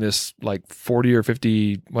buying this like 40 or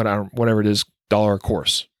 50, whatever it is, dollar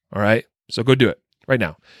course. All right. So go do it right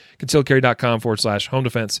now. concealedcarry.com/home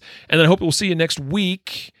defense. And then I hope we'll see you next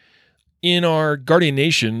week in our Guardian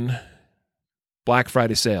Nation Black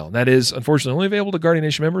Friday sale. And that is unfortunately only available to Guardian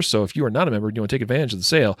Nation members. So if you are not a member and you want to take advantage of the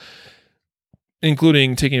sale,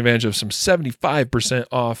 including taking advantage of some 75%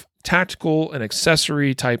 off tactical and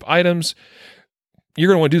accessory type items, you're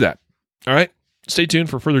going to want to do that. All right. Stay tuned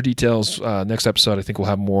for further details. Next episode, I think we'll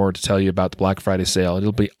have more to tell you about the Black Friday sale.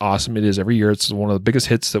 It'll be awesome. It is every year. It's one of the biggest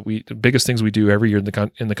hits the biggest things we do every year in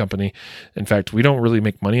the company. In fact, we don't really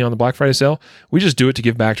make money on the Black Friday sale. We just do it to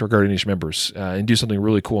give back to our Guardian Nation members and do something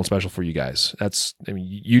really cool and special for you guys.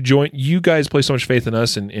 You guys place so much faith in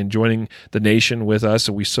us and joining the nation with us,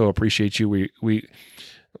 and we so appreciate you.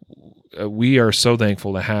 We are so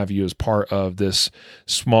thankful to have you as part of this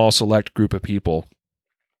small select group of people.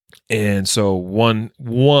 And so one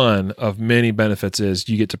of many benefits is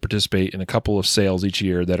you get to participate in a couple of sales each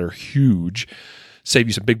year that are huge, save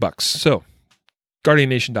you some big bucks. So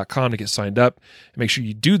guardiannation.com to get signed up. And make sure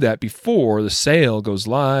you do that before the sale goes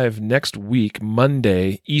live next week,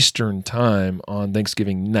 Monday, Eastern time on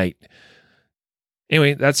Thanksgiving night.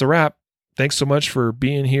 Anyway, that's a wrap. Thanks so much for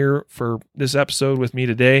being here for this episode with me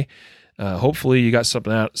today. Hopefully you got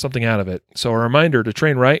something out of it. So a reminder to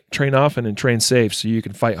train right, train often, and train safe so you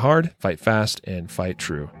can fight hard, fight fast, and fight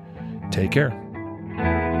true. Take care.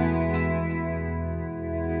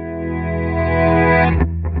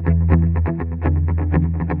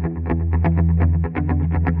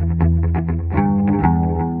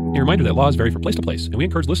 A reminder that laws vary from place to place, and we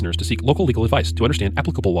encourage listeners to seek local legal advice to understand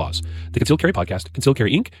applicable laws. The Concealed Carry Podcast, Concealed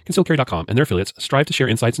Carry Inc., ConcealedCarry.com, and their affiliates strive to share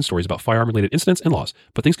insights and stories about firearm-related incidents and laws,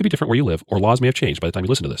 but things could be different where you live, or laws may have changed by the time you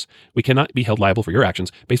listen to this. We cannot be held liable for your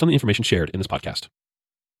actions based on the information shared in this podcast.